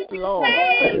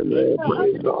Amen.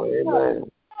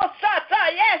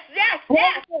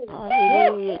 Yes.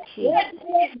 Hallelujah, Jesus.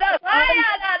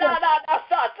 Hallelujah.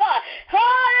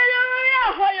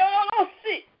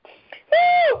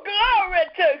 Glory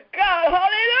to God.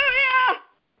 Hallelujah.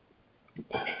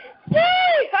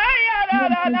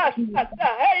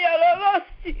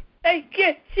 Thank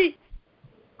you, Jesus.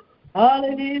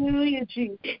 Hallelujah,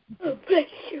 Jesus. Oh, bless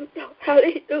you, Lord.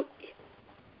 Hallelujah.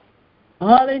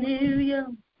 Hallelujah.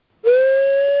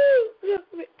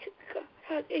 Glory to God.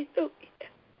 Hallelujah.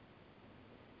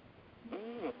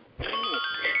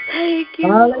 Thank you.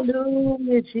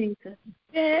 Hallelujah, Jesus.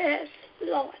 Yes,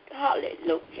 Lord.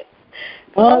 Hallelujah.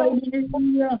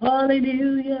 Hallelujah.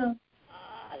 Hallelujah.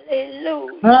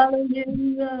 Hallelujah.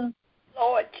 Hallelujah.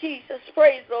 Lord Jesus,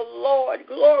 praise the Lord.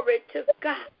 Glory to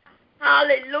God.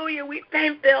 Hallelujah. We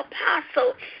thank the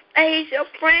Apostle Asia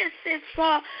Francis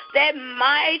for that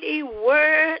mighty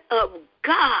word of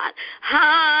God.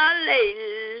 Hallelujah.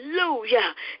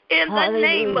 In the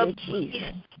name of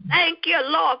Jesus. Thank you,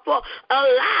 Lord, for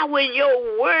allowing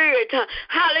your word,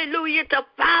 hallelujah, to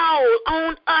fall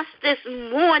on us this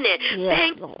morning. Yes,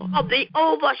 Thank Lord. you for the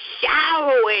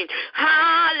overshadowing,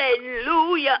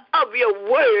 hallelujah, of your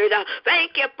word.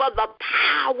 Thank you for the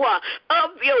power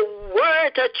of your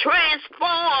word to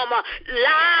transform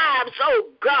lives, oh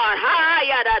God.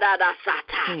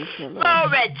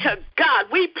 Glory to God.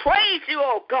 We praise you,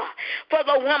 oh God, for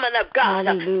the woman of God.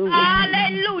 Hallelujah.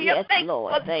 Hallelujah. Yes, Thank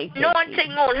Lord. you for Thank the you,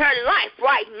 anointing on her life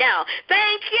right now.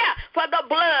 Thank you for the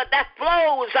blood that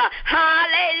flows,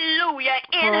 hallelujah,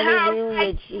 in her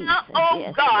right now, oh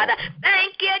yes, God. Lord.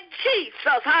 Thank you,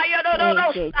 Jesus.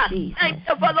 Thank you, Jesus. Thank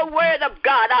you for the word of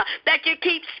God that you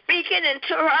keep speaking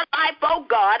into her life, oh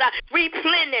God.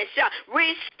 Replenish,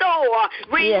 restore,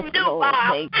 renew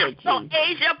our Apostle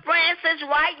Asia Francis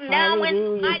right now in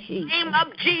the mighty name of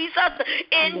Jesus.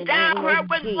 Endow her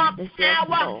with more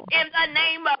power in the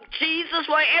name of Jesus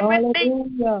for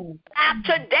everything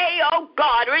today, oh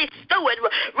God. Restore it.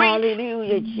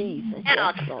 Hallelujah, Jesus.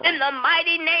 Yes, Lord. In the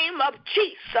mighty name of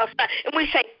Jesus. And we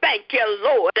say thank you,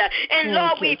 Lord. And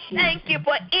Lord, we thank you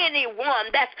for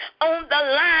anyone that's on the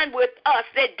line with us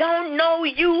that don't know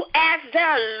you as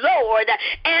their Lord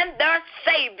and their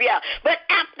Savior. But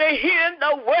after hearing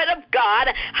the word of God,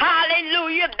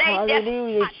 hallelujah, they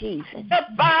decided to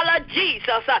follow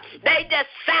Jesus. They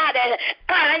decided,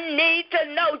 I need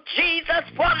to know Jesus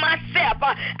for myself.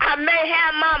 I may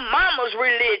have my mama's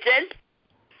religion.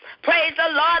 Praise the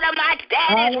Lord, of my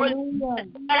daddy's religion,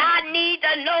 but I need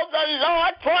to know the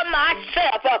Lord for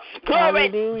myself. Glory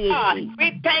to God.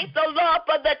 We thank the Lord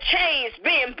for the chains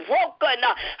being broken.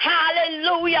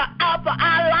 Hallelujah, of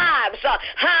our lives.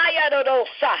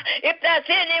 If there's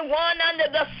anyone under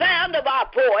the sound of our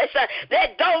voice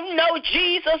that don't know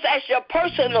Jesus as your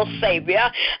personal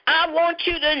Savior, I want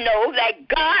you to know that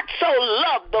God so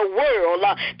loved the world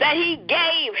that he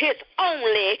gave his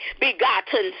only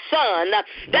begotten Son,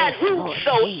 that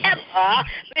whosoever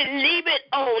believeth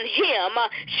on him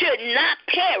should not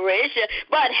perish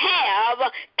but have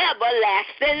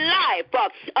everlasting life.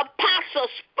 Apostle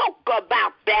spoke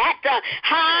about that.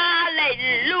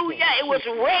 Hallelujah. It was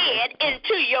read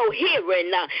into your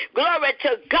hearing. Glory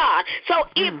to God. So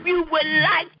if you would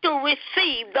like to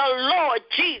receive the Lord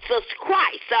Jesus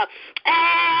Christ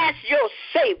as your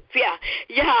Savior,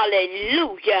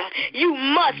 hallelujah, you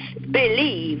must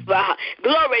believe.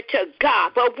 Glory to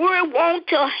God. But we want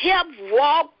to help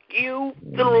walk you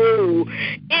through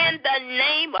in the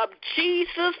name of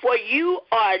Jesus, for you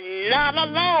are not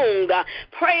alone.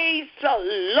 Praise the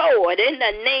Lord in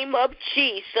the name of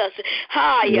Jesus.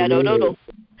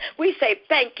 We say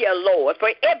thank you, Lord, for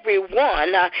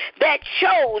everyone that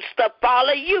chose to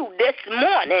follow you this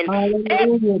morning.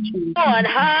 Everyone,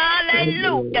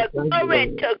 hallelujah, glory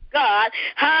to God,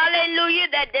 hallelujah,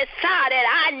 that decided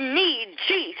I need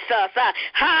Jesus.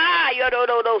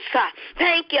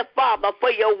 Thank you, Father, for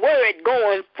your word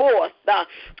going forth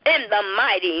in the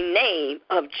mighty name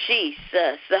of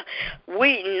Jesus.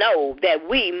 We know that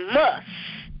we must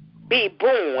be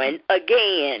born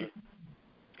again.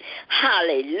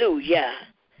 Hallelujah.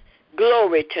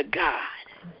 Glory to God.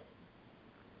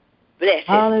 Bless his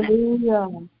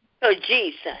name. So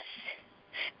Jesus,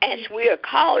 as we are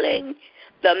calling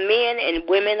the men and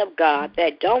women of God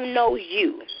that don't know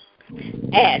you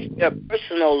as their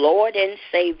personal Lord and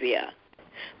Savior,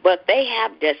 but they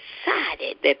have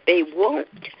decided that they want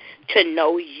to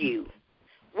know you,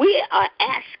 we are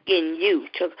asking you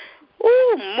to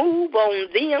move on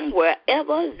them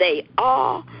wherever they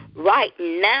are right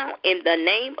now in the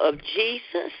name of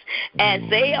Jesus, as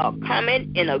they are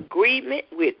coming in agreement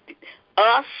with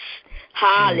us.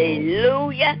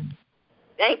 Hallelujah.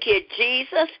 Thank you,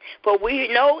 Jesus. For we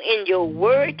know in your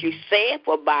word you said,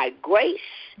 for by grace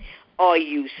are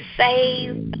you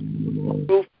saved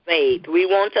through faith. We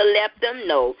want to let them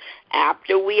know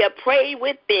after we have prayed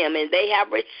with them and they have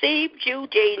received you,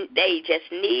 they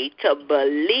just need to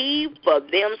believe for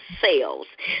themselves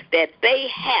that they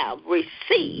have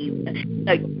received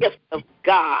the gift of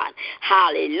God.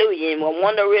 Hallelujah. And we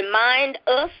want to remind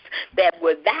us that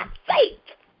without faith,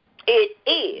 it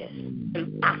is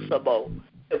impossible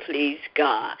to please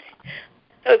God.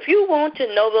 So if you want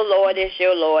to know the Lord as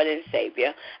your Lord and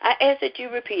Savior, I ask that you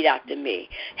repeat after me.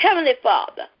 Heavenly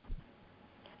Father,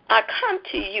 I come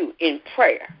to you in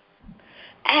prayer,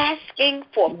 asking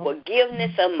for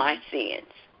forgiveness of my sins.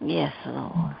 Yes,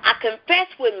 Lord. I confess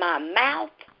with my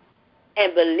mouth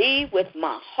and believe with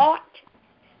my heart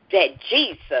that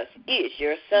Jesus is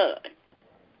your Son,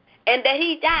 and that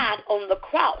he died on the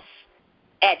cross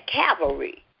at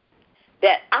Calvary,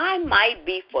 that I might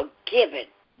be forgiven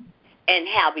and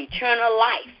have eternal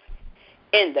life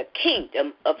in the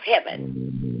kingdom of heaven.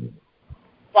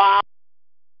 Father,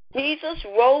 Jesus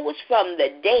rose from the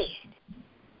dead,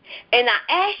 and I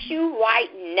ask you right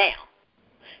now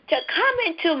to come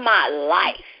into my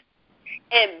life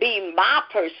and be my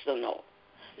personal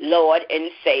Lord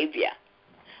and Savior.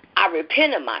 I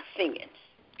repent of my sins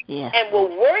and will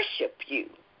worship you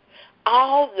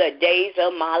all the days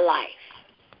of my life,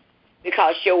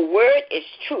 because your word is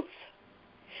truth.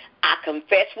 I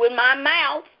confess with my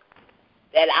mouth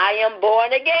that I am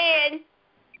born again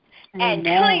and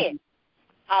cleansed.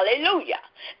 Hallelujah.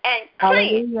 And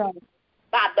cleansed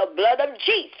by the blood of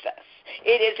Jesus.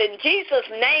 It is in Jesus'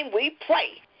 name we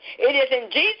pray. It is in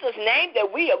Jesus' name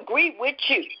that we agree with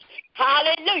you.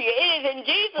 Hallelujah. It is in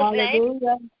Jesus' name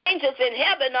angels in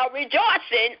heaven are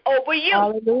rejoicing over you.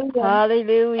 Hallelujah.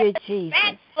 Hallelujah,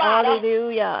 Jesus.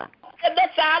 Hallelujah. The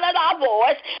sound of our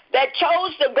voice that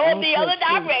chose to go the other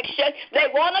direction.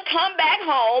 They want to come back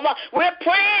home. We're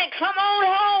praying, come on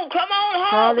home, come on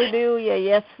home. Hallelujah,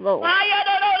 yes, Lord.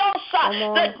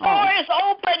 The door is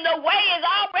open. The way has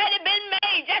already been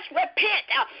made. Just repent.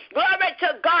 Glory to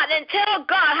God. And tell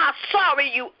God how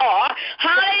sorry you are.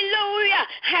 Hallelujah.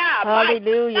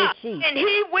 Hallelujah, Jesus. And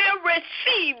he will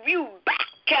receive you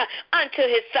back unto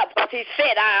himself. Because he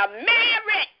said, I am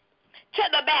married to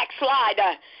the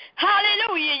backslider.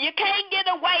 Hallelujah. You can't get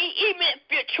away even if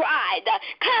you tried.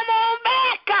 Come on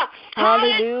back.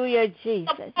 Hallelujah,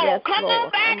 Jesus. Yes, Come Lord.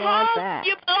 on back Come on home. back.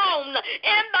 You belong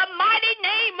in the mighty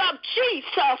name of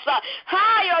Jesus.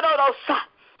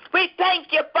 We thank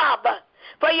you, Father,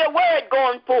 for your word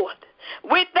going forth.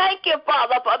 We thank you,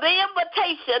 Father, for the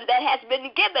invitation that has been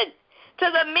given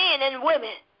to the men and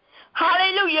women.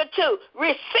 Hallelujah, to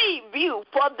receive you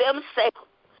for themselves.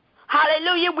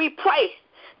 Hallelujah, we pray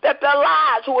that their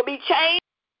lives will be changed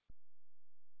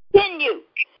in you.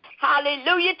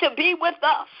 Hallelujah, to be with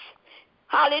us.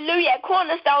 Hallelujah, at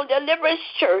Cornerstone Deliverance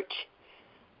Church.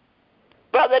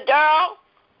 Brother Darrell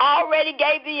already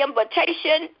gave the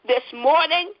invitation this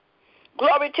morning.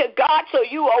 Glory to God, so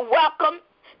you are welcome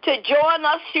to join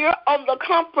us here on the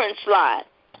conference line.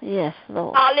 Yes,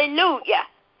 Lord. Hallelujah.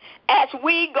 As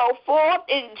we go forth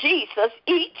in Jesus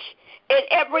each and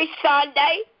every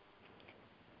Sunday.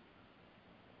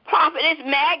 Prophetess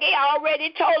Maggie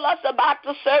already told us about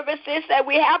the services that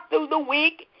we have through the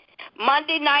week.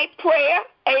 Monday night prayer,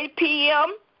 8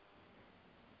 p.m.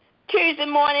 Tuesday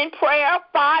morning prayer,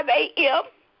 5 a.m.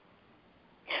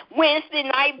 Wednesday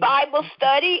night Bible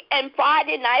study, and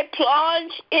Friday night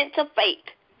plunge into faith.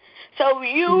 So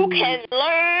you can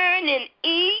learn and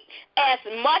eat as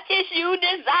much as you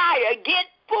desire. Get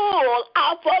full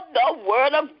off of the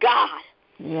Word of God.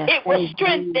 Yes. It will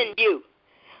strengthen you.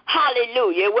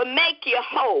 Hallelujah. It will make you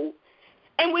whole.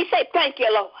 And we say thank you,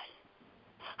 Lord.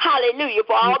 Hallelujah,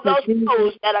 for all those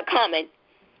souls that are coming,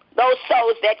 those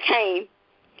souls that came.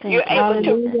 You're able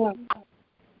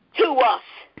to us.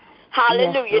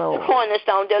 Hallelujah, yes, to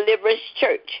Cornerstone Deliverance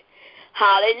Church.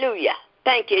 Hallelujah.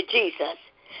 Thank you, Jesus.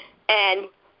 And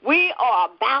we are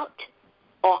about,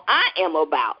 or I am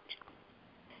about,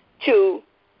 to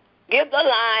give the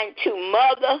line to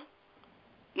Mother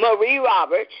Marie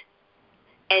Roberts,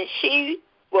 and she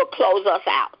will close us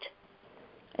out.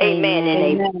 Amen and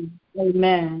amen.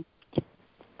 Amen.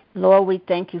 Lord, we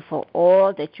thank you for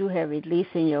all that you have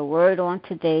released in your word on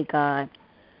today, God.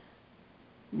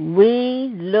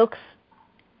 We look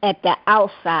at the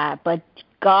outside, but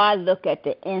God look at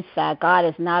the inside. God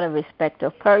is not a respecter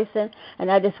of person, and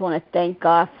I just want to thank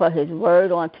God for his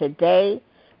word on today,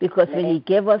 because when he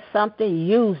give us something,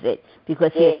 use it,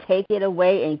 because he'll take it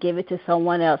away and give it to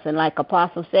someone else. And like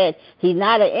Apostle said, he's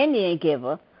not an Indian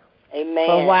giver. Amen.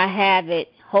 But why have it,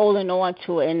 holding on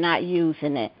to it and not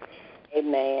using it?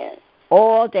 Amen.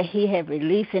 All that he has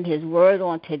released in his word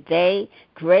on today,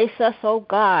 grace us, O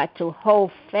God, to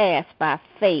hold fast by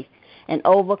faith and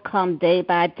overcome day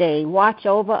by day. Watch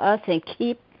over us and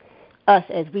keep us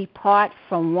as we part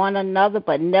from one another,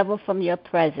 but never from your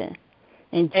presence.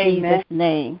 In Jesus'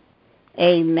 name,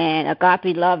 amen.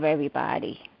 Agape love,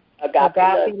 everybody.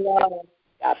 Agape love.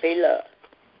 Agape love.